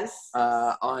 Yes.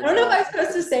 I don't know if I'm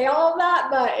supposed to say all of that,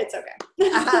 but it's okay.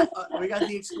 We got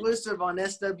the exclusive on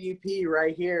SWP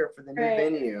right here for the new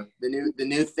venue, the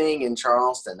new thing in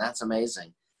Charleston. That's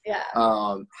amazing. Yeah.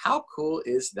 How cool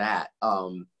is that?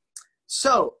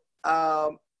 So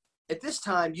at this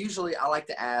time, usually I like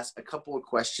to ask a couple of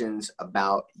questions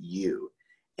about you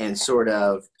and sort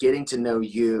of getting to know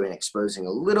you and exposing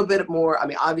a little bit more. I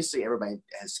mean, obviously everybody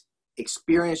has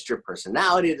experienced your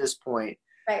personality at this point.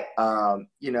 Right.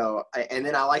 And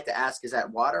then I like to ask, is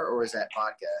that water or is that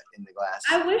vodka in the glass?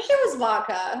 I wish it was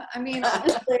vodka. I mean,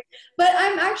 honestly, but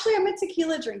I'm a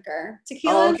tequila drinker.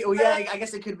 Tequila. Oh, okay. Well, yeah, I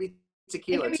guess it could be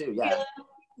tequila too. Tequila. Yeah.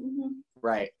 Mm-hmm.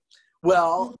 Right.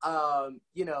 Well, I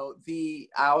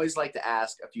always like to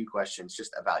ask a few questions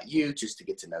just about you, just to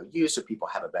get to know you so people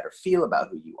have a better feel about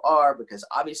who you are, because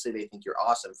obviously they think you're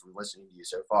awesome from listening to you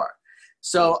so far.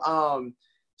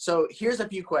 So here's a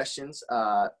few questions,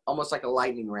 almost like a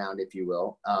lightning round, if you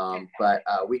will, but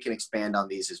we can expand on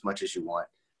these as much as you want.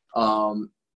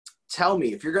 Tell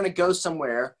me, if you're going to go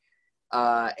somewhere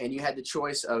and you had the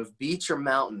choice of beach or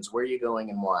mountains, where are you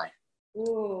going and why?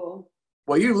 Ooh.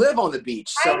 Well, you live on the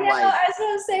beach. So I know, I was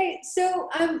going to say, so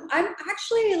I'm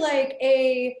actually like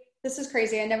this is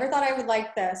crazy. I never thought I would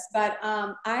like this, but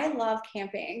I love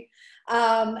camping.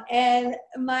 And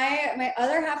my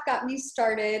other half got me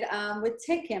started with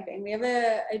tent camping. We have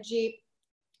a Jeep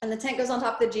and the tent goes on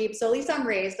top of the Jeep. So at least I'm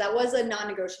raised. That was a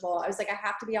non-negotiable. I was like, I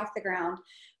have to be off the ground.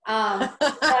 But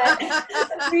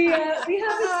we have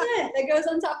a tent that goes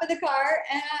on top of the car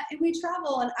and we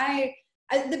travel.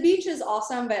 And the beach is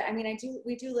awesome, but I mean,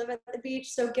 we do live at the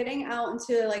beach. So getting out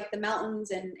into like the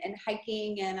mountains and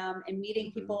hiking and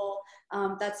meeting people,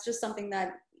 that's just something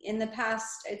that in the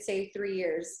past, I'd say 3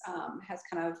 years, has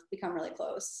kind of become really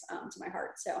close to my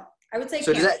heart. So I would say.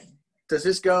 So Does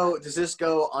this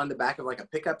go on the back of like a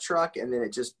pickup truck and then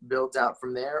it just builds out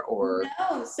from there, or?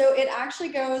 No, so it actually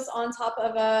goes on top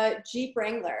of a Jeep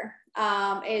Wrangler. We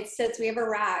have a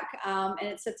rack, and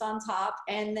it sits on top,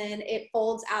 and then it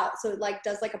folds out. So it like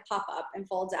does like a pop up and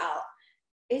folds out.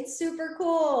 It's super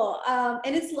cool.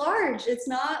 And it's large. It's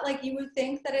not like you would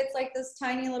think that it's like this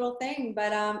tiny little thing,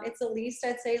 but it's at least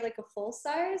I'd say like a full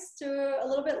size to a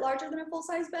little bit larger than a full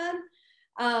size bed.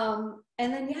 And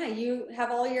then yeah, you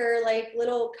have all your like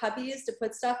little cubbies to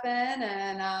put stuff in,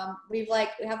 and we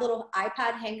have a little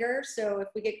iPad hanger, so if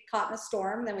we get caught in a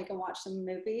storm, then we can watch some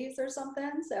movies or something.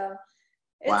 So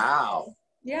it's Wow. cool.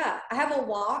 Yeah, I have a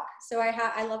wok, so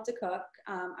I love to cook.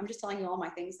 I'm just telling you all my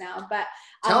things now, but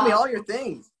Tell me all your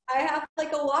things. I have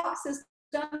like a wok system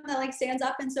that like stands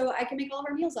up, and so I can make all of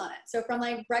our meals on it. So from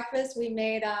like breakfast, we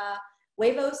made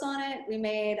huevos on it. We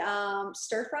made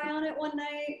stir fry on it one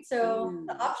night. So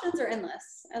the options are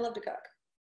endless. I love to cook.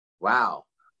 Wow.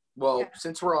 Well, Yeah.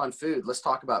 since we're on food, let's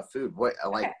talk about food.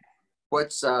 Okay.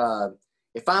 What's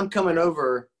if I'm coming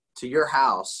over to your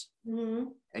house Mm-hmm.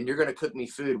 and you're gonna cook me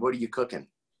food, what are you cooking?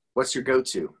 What's your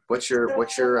go-to? What's your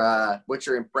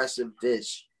impressive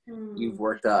dish you've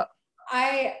worked up?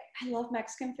 I love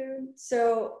Mexican food,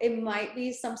 so it might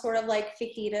be some sort of like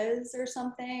fajitas or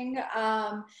something.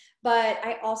 But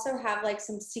I also have like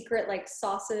some secret like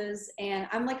sauces, and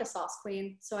I'm like a sauce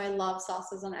queen, so I love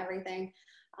sauces on everything.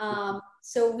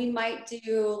 So we might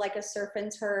do like a surf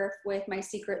and turf with my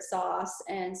secret sauce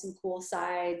and some cool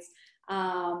sides.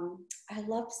 I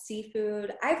love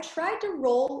seafood. I've tried to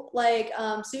roll like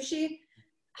sushi.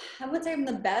 I wouldn't say I'm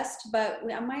the best, but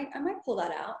I might pull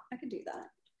that out. I could do that.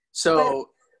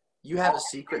 So you have a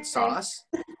secret sauce?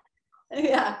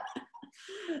 Yeah.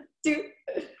 Dude,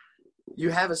 You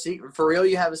have a secret, for real?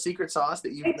 You have a secret sauce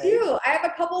that you've I made? do. I have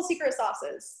a couple secret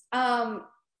sauces.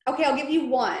 Okay, I'll give you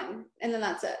one, and then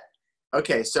that's it.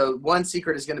 Okay, so one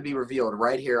secret is going to be revealed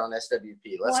right here on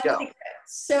SWP. Let's go. Secret.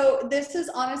 So this is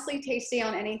honestly tasty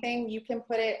on anything. You can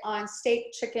put it on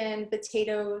steak, chicken,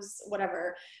 potatoes,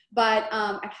 whatever. But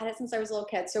I've had it since I was a little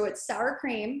kid. So it's sour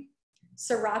cream,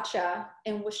 sriracha,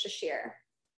 and Worcestershire.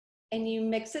 And you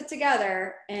mix it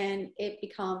together, and it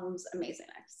becomes amazing.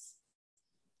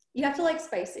 You have to like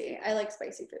spicy. I like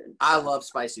spicy food. I love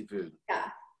spicy food. Yeah.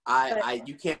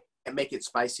 You can't make it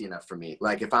spicy enough for me.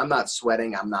 Like if I'm not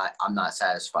sweating, I'm not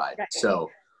satisfied. Right. So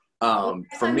for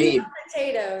Anytime me, you have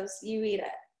potatoes, you eat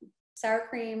it. Sour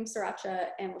cream, sriracha,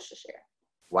 and Worcestershire.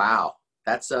 wow,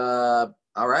 that's all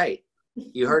right.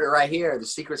 You heard it right here. The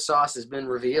secret sauce has been I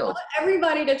revealed. want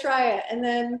everybody to try it and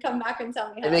then come back and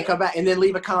tell me how. And then come back and then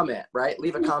leave a comment, right?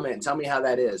 Leave a comment and tell me how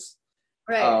that is.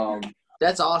 Right.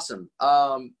 That's awesome.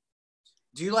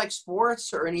 Do you like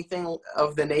sports or anything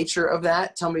of the nature of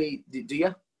that? Tell me, do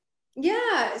you?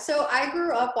 Yeah, so I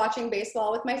grew up watching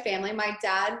baseball with my family. My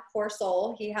dad, poor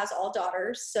soul, he has all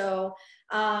daughters. So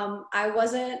I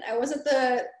wasn't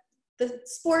the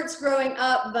sports growing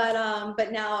up,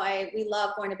 but now we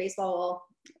love going to baseball. Well,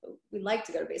 we like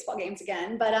to go to baseball games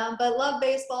again, but love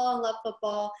baseball and love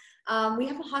football. We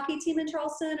have a hockey team in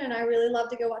Charleston, and I really love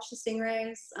to go watch the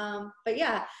Stingrays. But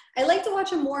yeah, I like to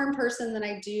watch them more in person than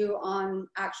I do on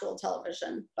actual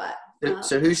television. But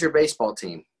So who's your baseball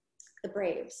team? the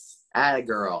Braves. Atta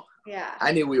girl. Yeah.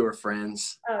 I knew we were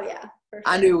friends. Oh yeah. For sure.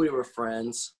 I knew we were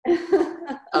friends.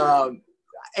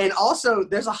 And also,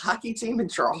 there's a hockey team in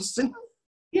Charleston.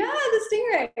 Yeah, the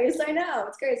Stingrays. I know,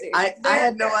 it's crazy. I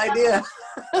had no idea.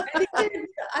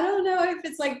 I don't know if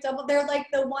it's like double. They're like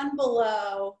the one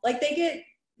below. Like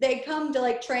they come to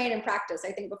like train and practice.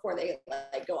 I think before they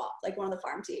like go off, like one of the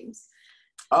farm teams.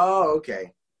 Oh,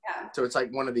 okay. Yeah. So it's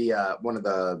like one of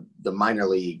the minor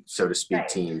league, so to speak, Right.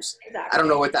 teams. Exactly. I don't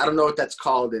know what that's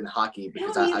called in hockey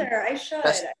because I don't either. I should.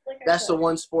 That's the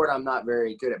one sport I'm not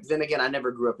very good at. But then again, I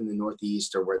never grew up in the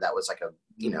Northeast or where that was like a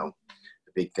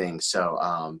big thing. So,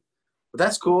 but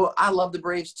that's cool. I love the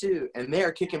Braves too, and they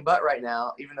are kicking butt right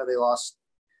now, even though they lost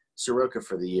Soroka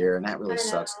for the year, and that really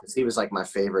sucks because he was like my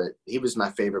favorite. He was my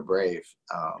favorite Brave,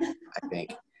 I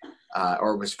think,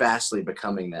 or was fastly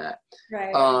becoming that.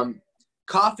 Right.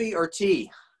 Coffee or tea?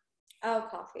 Oh,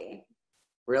 coffee.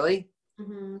 Really?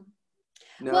 Mm-hmm.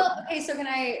 No. Well, okay, so can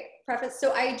I preface?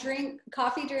 So I drink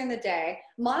coffee during the day.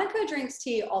 Monica drinks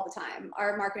tea all the time.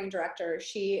 Our marketing director,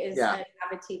 she is an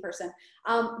avid tea person.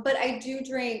 But I do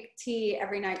drink tea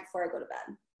every night before I go to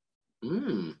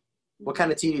bed. What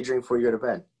kind of tea do you drink before you go to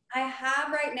bed? I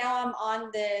have right now, I'm on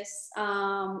this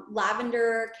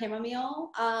lavender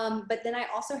chamomile, but then I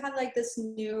also have like this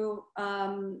new,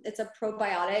 it's a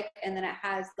probiotic, and then it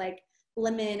has like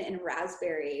lemon and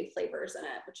raspberry flavors in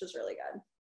it, which is really good.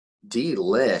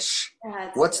 Delish.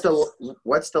 Yeah, What's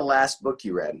the last book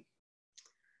you read?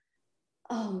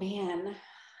 Oh man,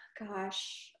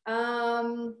 gosh.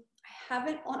 I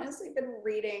haven't honestly been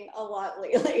reading a lot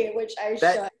lately, which I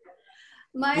That should.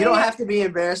 you don't My have to be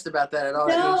embarrassed about that at all.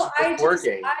 That means No, you're just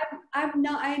working. I'm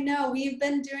not, I know we've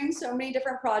been doing so many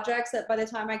different projects that by the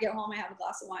time I get home, I have a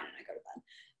glass of wine and I go to bed.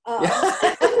 Yeah.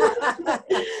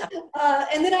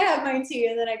 And then I have my tea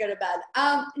and then I go to bed.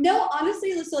 No,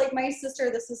 honestly, so like my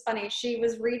sister, this is funny. She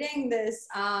was reading this,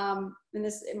 and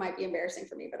this, it might be embarrassing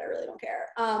for me, but I really don't care.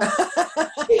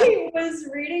 She was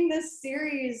reading this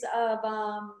series of,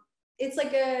 it's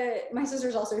like my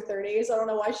sister's also 30, so I don't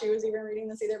know why she was even reading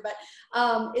this either, but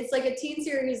it's like a teen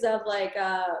series of like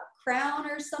Crown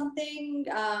or something.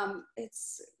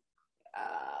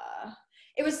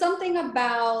 It was something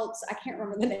about, I can't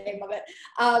remember the name of it,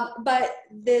 but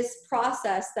this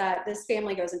process that this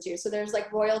family goes into. So there's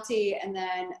like royalty, and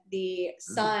then the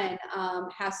son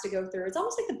has to go through, it's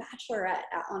almost like The Bachelorette,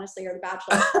 honestly, or The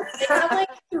Bachelor. They have like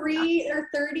 3 or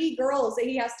 30 girls that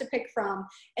he has to pick from,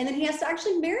 and then he has to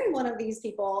actually marry one of these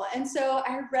people. And so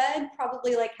I read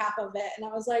probably like half of it, and I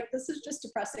was like, this is just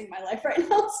depressing my life right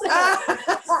now. So,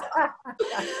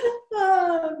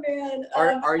 oh man.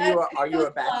 Are you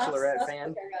a Bachelorette fan?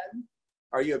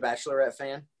 Are you a Bachelorette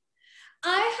fan?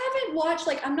 I haven't watched,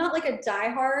 like, I'm not like a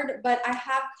diehard, but I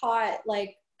have caught,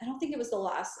 like, I don't think it was the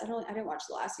last, I didn't watch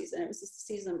the last season. It was the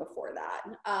season before that,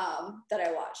 that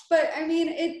I watched. But I mean,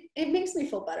 it makes me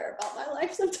feel better about my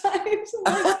life sometimes.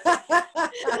 Like,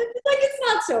 it's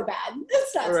not so bad.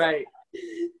 It's not right. So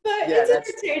bad. But yeah, it's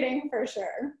entertaining for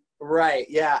sure. Right.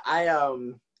 Yeah.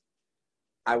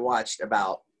 I watched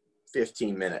about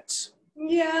 15 minutes.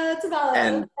 Yeah, that's about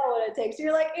what it takes.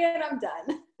 You're like, and I'm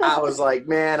done. I was like,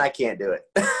 man, I can't do it.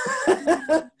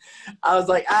 I was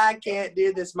like, I can't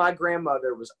do this. My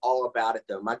grandmother was all about it,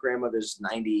 though. My grandmother's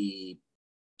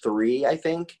 93, I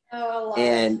think. Oh,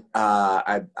 and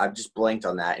I've just blanked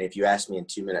on that. And if you asked me in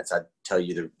 2 minutes, I'd tell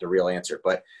you the real answer.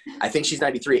 But I think she's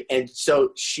 93. And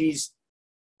so she's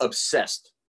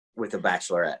obsessed with The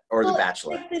Bachelorette or The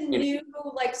Bachelor. Like the new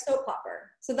like soap opera.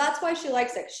 So that's why she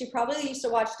likes it. She probably used to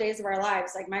watch Days of Our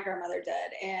Lives like my grandmother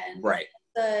did. And right.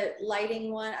 The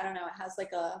lighting one, I don't know, it has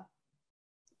like a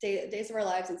Days of Our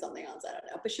Lives and something else, I don't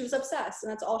know. But she was obsessed,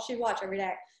 and that's all she'd watch every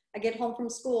day. I get home from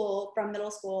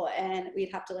middle school, and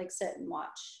we'd have to like sit and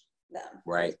watch them.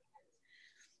 Right.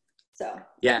 So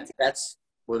yeah,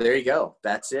 well, there you go.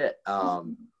 That's it.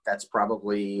 That's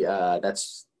probably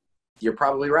you're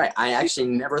probably right. I actually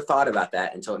never thought about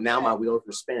that until now. My wheels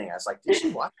were spinning. I was like, did she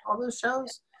watch all those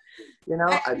shows? You know,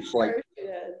 I'm sure like, she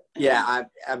did. Yeah,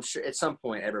 I'm sure at some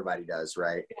point everybody does,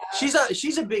 right? Yeah.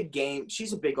 She's a big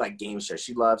like game show.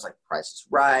 She loves like Price is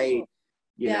Right,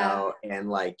 you know,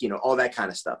 and like, you know, all that kind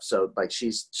of stuff. So like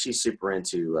she's super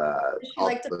into does she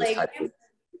like to play games?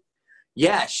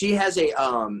 Yeah, she has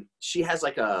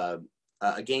like a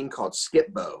game called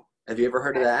Skip-Bo. Have you ever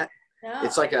heard of that? No.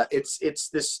 It's like it's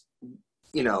this,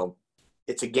 you know,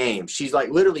 it's a game. She's like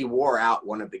literally wore out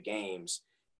one of the games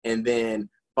and then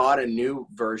bought a new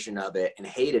version of it and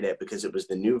hated it because it was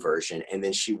the new version. And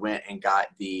then she went and got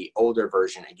the older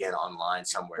version again online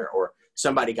somewhere, or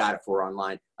somebody got it for her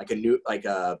online, like a new, like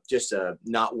just a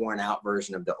not worn out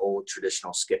version of the old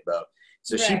traditional Skip-Bo.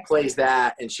 So she plays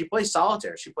that, and she plays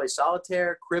solitaire. She plays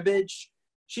solitaire, cribbage.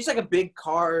 She's like a big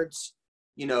cards,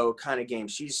 you know, kind of game.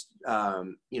 She's,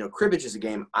 you know, cribbage is a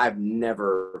game I've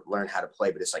never learned how to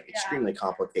play, but it's like extremely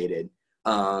complicated.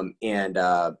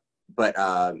 But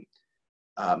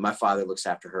my father looks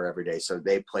after her every day. So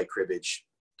they play cribbage,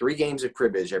 3 games of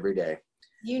cribbage every day.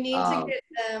 You need to get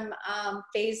them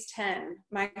Phase 10.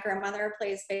 My grandmother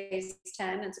plays Phase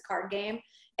 10. It's a card game,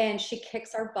 and she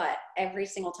kicks our butt every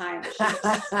single time.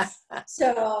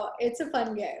 So it's a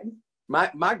fun game.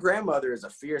 My grandmother is a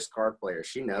fierce card player.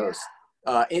 She knows.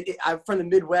 Yeah. I'm from the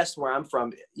Midwest, where I'm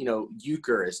from. You know,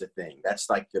 euchre is the thing. That's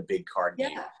like the big card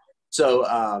game. So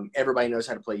everybody knows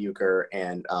how to play euchre,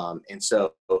 and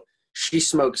so she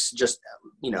smokes. Just,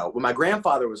 you know, when my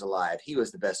grandfather was alive, he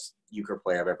was the best euchre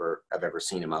player I've ever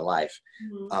seen in my life.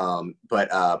 Mm-hmm.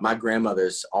 But my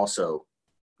grandmother's also,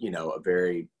 you know, a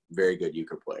very, very good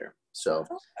euchre player. So,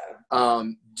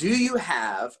 do you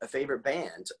have a favorite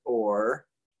band, or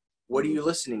what are you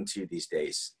listening to these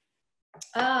days?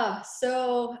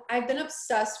 So I've been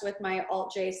obsessed with my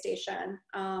Alt J station.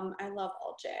 I love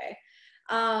Alt J.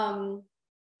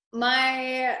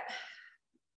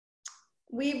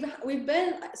 We've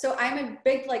been, so I'm a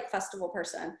big like festival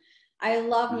person. I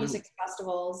love music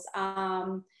festivals.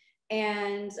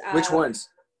 And which ones?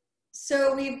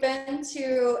 So we've been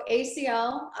to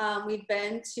ACL. We've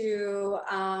been to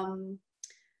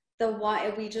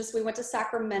we went to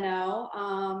Sacramento.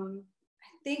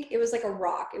 I think it was like a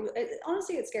rock.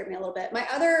 Honestly, it scared me a little bit. My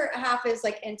other half is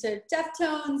like into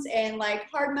Deftones and like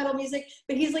hard metal music,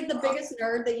 but he's like the biggest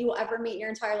nerd that you will ever meet in your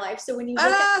entire life. So when you look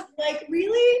at him, like,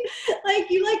 really? Like,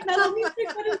 you like metal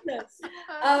music? What is this?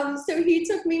 So he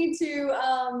took me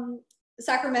to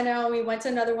Sacramento. We went to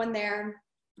another one there.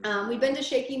 We've been to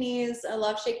Shaky Knees. I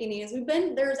love Shaky Knees.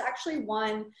 There's actually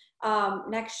one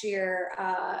next year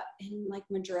in like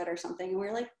Madrid or something. And we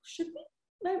were like, should we?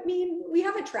 I mean, we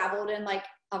haven't traveled in like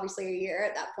obviously a year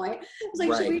at that point. I was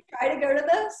like, should we try to go to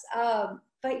this?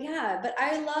 But yeah, but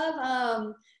I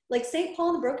love like St.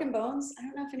 Paul and the Broken Bones. I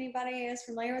don't know if anybody is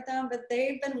familiar with them, but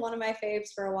they've been one of my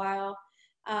faves for a while.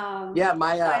 Yeah,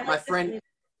 my friend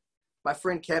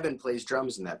Kevin plays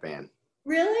drums in that band.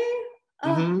 Really?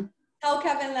 Mm-hmm. Tell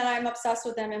Kevin that I'm obsessed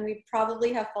with them, and we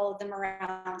probably have followed them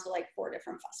around to like 4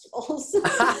 different festivals.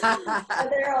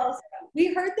 They're awesome.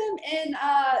 We heard them in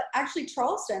actually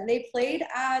Charleston. They played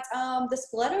at the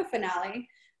Spoleto finale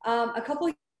a couple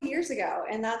of years ago,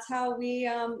 and that's how we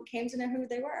came to know who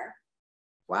they were.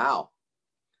 Wow.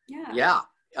 Yeah.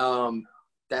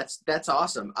 That's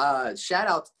awesome. Shout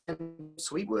out to Tim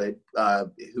Sweetwood,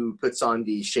 who puts on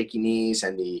the Shaky Knees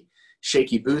and the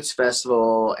Shaky Boots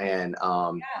Festival, and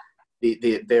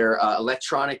their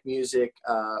electronic music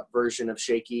version of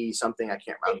Shaky something, I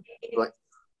can't remember. But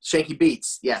Shaky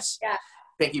Beats, yes. Yeah.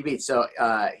 Shaky Beats. So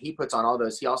he puts on all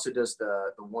those. He also does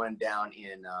the one down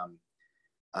in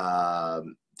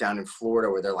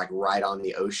Florida where they're like right on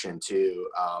the ocean too.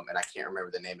 And I can't remember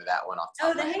the name of that one off the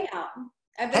top of my head.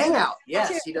 Hangout. Hangout.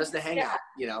 Yes, he does the Hangout. Yeah.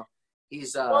 You know,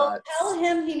 he's well, tell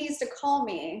him he needs to call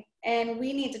me and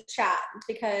we need to chat,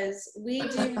 because we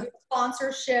do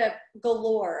sponsorship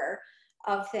galore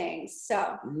of things.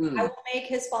 So I will make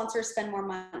his sponsors spend more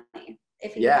money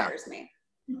if he hires me.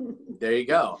 There you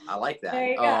go. I like that. There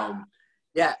you go.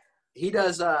 Yeah, he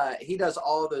does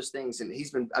all those things, and he's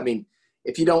been, I mean,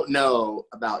 if you don't know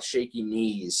about Shaky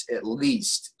Knees, at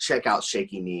least check out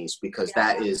Shaky Knees, because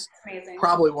that is amazing.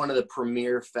 Probably one of the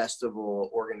premier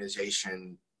festival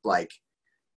organization like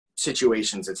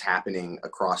situations that's happening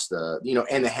across the, you know,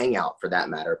 and the Hangout for that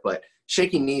matter. But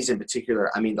Shaky Knees in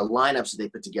particular, I mean, the lineups that they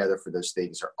put together for those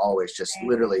things are always just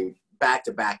literally back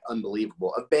to back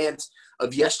unbelievable. Of bands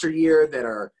of yesteryear that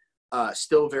are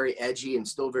still very edgy and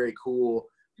still very cool,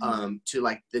 to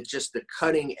like the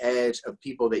cutting edge of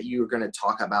people that you are going to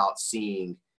talk about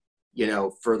seeing, you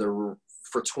know, for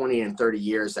 20 and 30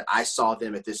 years that I saw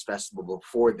them at this festival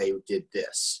before they did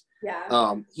this.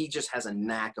 Yeah. He just has a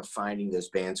knack of finding those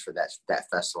bands for that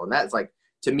festival. And that's like,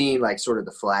 to me, like sort of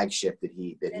the flagship that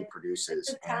he produces.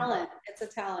 It's a talent. It's a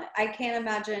talent. I can't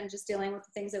imagine just dealing with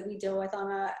the things that we deal with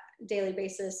on a daily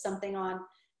basis, something on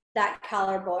that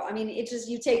caliber. I mean, it just,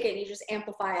 you take it and you just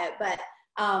amplify it, but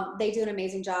they do an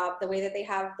amazing job. The way that they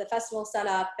have the festival set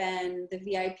up and the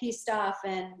VIP stuff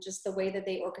and just the way that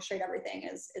they orchestrate everything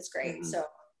is great. Mm-hmm. So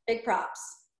big props.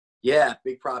 Yeah,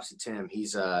 big props to Tim.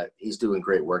 He's doing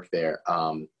great work there.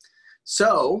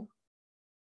 So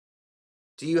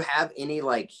do you have any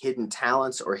like hidden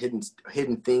talents or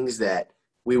hidden things that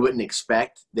we wouldn't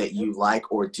expect that you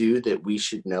like or do that we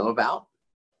should know about?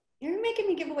 You're making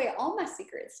me give away all my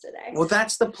secrets today. Well,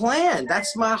 that's the plan.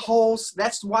 That's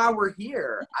why we're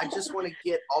here. I just want to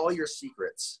get all your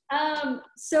secrets.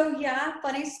 So yeah,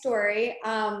 funny story.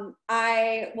 One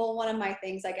of my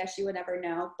things, I guess you would never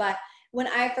know, but when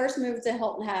I first moved to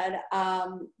Hilton Head,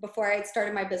 before I had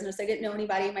started my business, I didn't know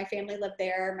anybody. My family lived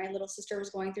there. My little sister was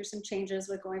going through some changes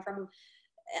with going from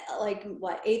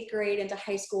 8th grade into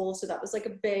high school. So that was like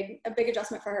a big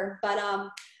adjustment for her.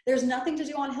 But there's nothing to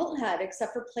do on Hilton Head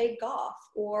except for play golf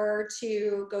or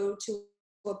to go to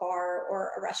a bar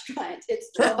or a restaurant. It's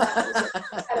 12 hours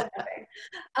of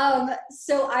nothing.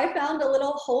 So I found a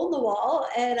little hole in the wall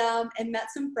and met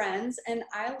some friends, and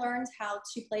I learned how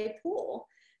to play pool.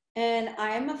 And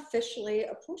I am officially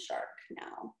a pool shark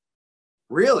now.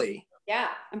 Really? Yeah,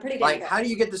 I'm pretty good. Like, how do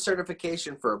you get the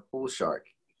certification for a pool shark?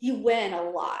 You win a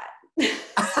lot.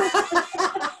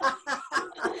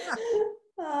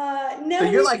 No, so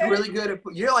you're like really good at.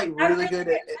 You're like really good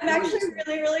at. I'm actually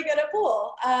really good at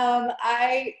pool.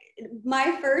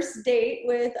 My first date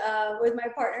with my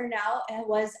partner now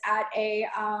was at a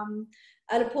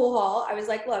pool hall. I was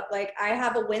like, look, like I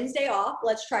have a Wednesday off.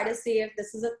 Let's try to see if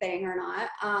this is a thing or not.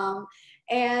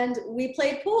 And we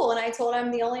played pool, and I told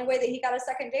him the only way that he got a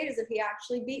second date is if he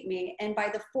actually beat me. And by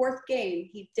the 4th game,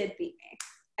 he did beat me.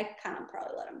 I kind of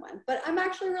probably let him win, but I'm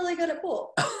actually really good at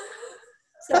pool.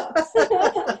 So.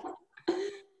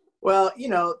 Well, you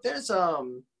know, there's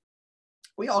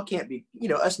we all can't be, you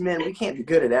know, us men, we can't be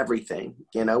good at everything.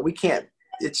 You know, we can't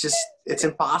it's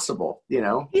impossible, you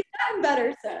know? He's gotten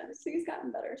better since. He's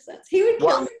gotten better since. He would kill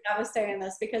Well, me if I was saying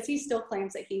this because he still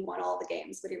claims that he won all the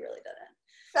games, but he really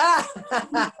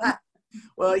didn't.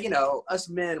 well, you know, us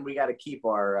men, we got to keep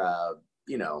our,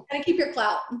 you know. Gotta keep your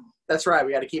clout. That's right.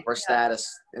 We got to keep our status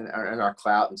and our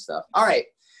clout and stuff. All right.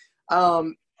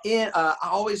 I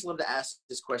always love to ask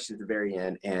this question at the very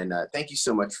end, and thank you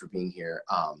so much for being here.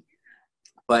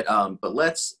 But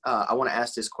let's. I want to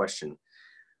ask this question.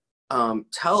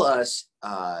 Tell us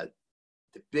the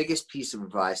biggest piece of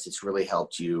advice that's really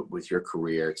helped you with your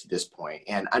career to this point.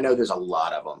 And I know there's a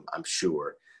lot of them, I'm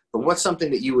sure. But what's something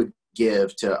that you would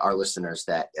give to our listeners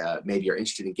that maybe are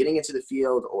interested in getting into the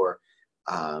field, or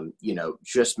you know,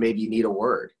 just maybe you need a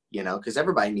word, you know, because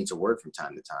everybody needs a word from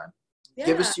time to time. Yeah.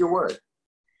 Give us your word.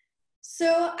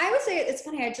 So I would say, it's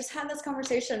funny, I just had this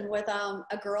conversation with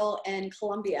a girl in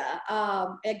Colombia.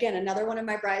 Again, another one of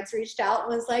my brides reached out and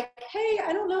was like, hey,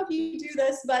 I don't know if you do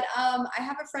this, but I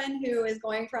have a friend who is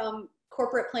going from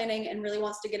corporate planning and really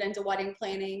wants to get into wedding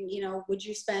planning. You know, would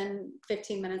you spend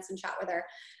 15 minutes and chat with her?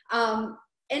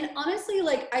 And honestly,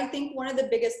 like, I think one of the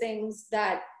biggest things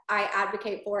that I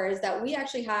advocate for is that we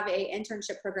actually have a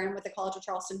internship program with the College of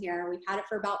Charleston here. We've had it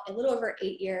for about a little over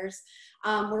 8 years,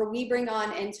 where we bring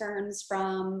on interns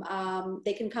from,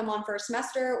 they can come on for a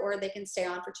semester or they can stay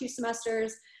on for 2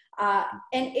 semesters. And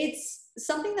it's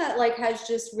something that like has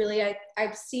just really,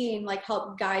 I've seen like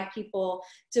help guide people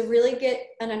to really get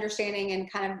an understanding and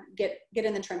kind of get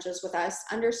in the trenches with us,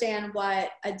 understand what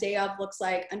a day of looks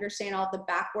like, understand all the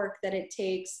back work that it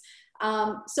takes.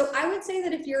 So I would say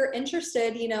that if you're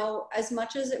interested, you know, as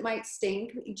much as it might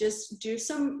stink, just do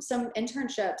some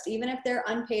internships, even if they're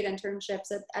unpaid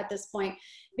internships at this point,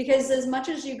 because as much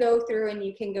as you go through and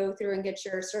you can go through and get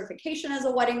your certification as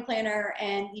a wedding planner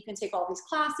and you can take all these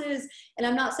classes, and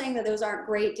I'm not saying that those aren't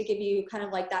great to give you kind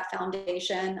of like that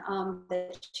foundation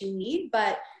that you need,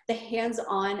 but the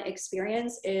hands-on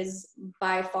experience is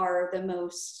by far the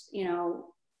most, you know,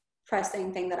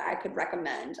 pressing thing that I could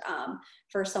recommend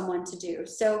for someone to do.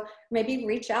 So maybe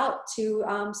reach out to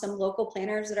some local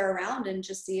planners that are around and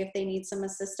just see if they need some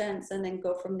assistance, and then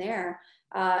go from there.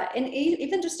 And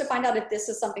even just to find out if this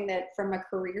is something that from a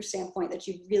career standpoint that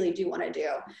you really do want to do.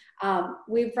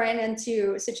 We've ran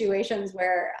into situations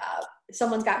where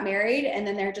someone's got married and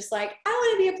then they're just like, I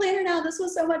want to be a planner now. This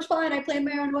was so much fun. I planned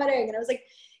my own wedding. And I was like,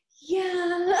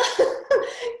 yeah,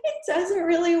 it doesn't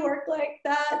really work like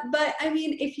that. But I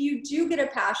mean, if you do get a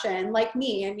passion like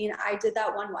me, I mean, I did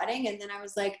that one wedding and then I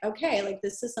was like, okay, like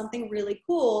this is something really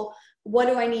cool. What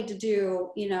do I need to do,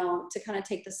 you know, to kind of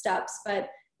take the steps? But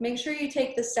make sure you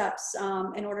take the steps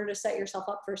in order to set yourself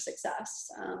up for success,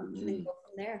 and then go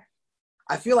from there.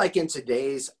 I feel like in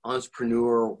today's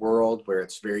entrepreneur world where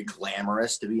it's very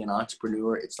glamorous to be an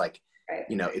entrepreneur, it's like,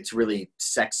 you know, it's really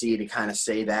sexy to kind of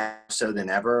say that so than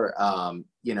ever.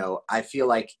 You know, I feel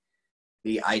like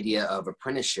the idea of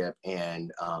apprenticeship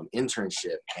and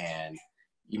internship and,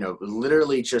 you know,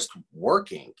 literally just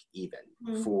working even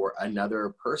for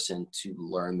another person to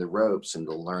learn the ropes and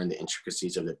to learn the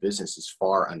intricacies of the business is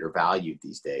far undervalued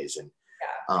these days. And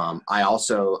I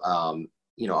also,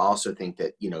 you know, I also think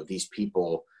that, you know, these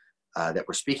people that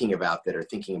we're speaking about that are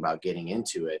thinking about getting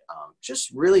into it, just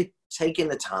really taking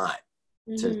the time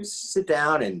to sit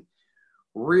down and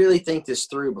really think this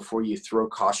through before you throw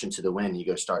caution to the wind and you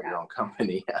go start your own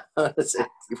company.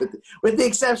 with the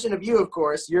exception of you, of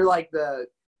course, you're like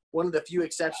one of the few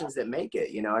exceptions that make it,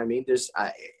 you know what I mean?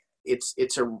 The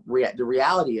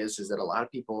reality is that a lot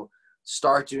of people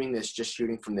start doing this just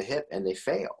shooting from the hip and they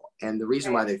fail. And the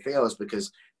reason why they fail is because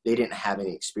they didn't have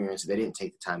any experience. They didn't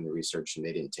take the time to research and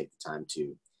they didn't take the time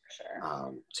to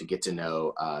get to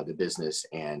know the business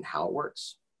and how it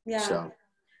works. Yeah. So.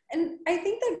 And I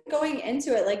think that going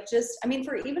into it, like just, I mean,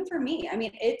 even for me, I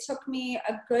mean, it took me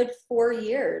a good 4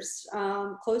 years,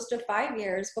 close to 5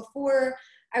 years before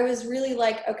I was really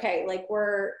like, okay, like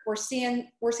we're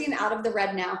seeing out of the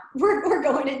red now. We're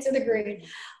going into the green.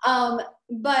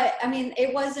 But I mean,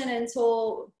 it wasn't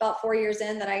until about 4 years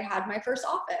in that I had my first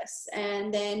office,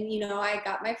 and then, you know, I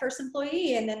got my first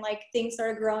employee, and then like things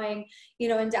started growing, you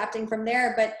know, adapting from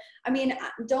there. But I mean,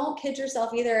 don't kid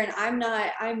yourself either. And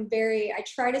I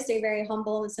try to stay very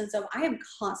humble in the sense of I am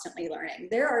constantly learning.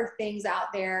 There are things out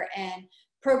there and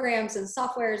programs and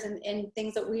softwares and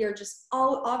things that we are just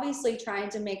all obviously trying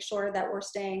to make sure that we're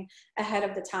staying ahead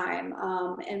of the time,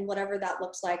 and whatever that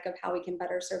looks like of how we can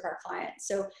better serve our clients.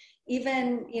 So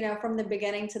even, you know, from the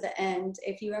beginning to the end,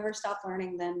 if you ever stop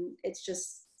learning, then it's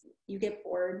just, you get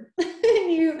bored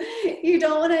and you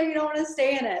don't want to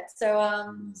stay in it.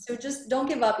 So, so just don't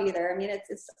give up either. I mean,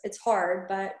 it's hard,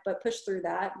 but push through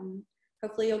that and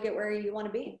hopefully you'll get where you want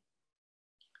to be.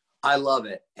 I love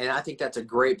it. And I think that's a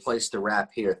great place to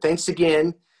wrap here. Thanks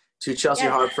again to Chelsea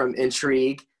Yes, Hart from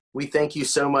Intrigue. We thank you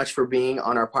so much for being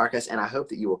on our podcast, and I hope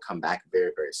that you will come back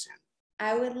very, very soon.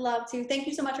 I would love to. Thank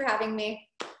you so much for having me.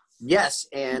 Yes,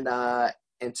 and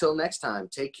until next time,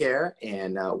 take care,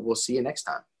 and we'll see you next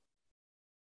time.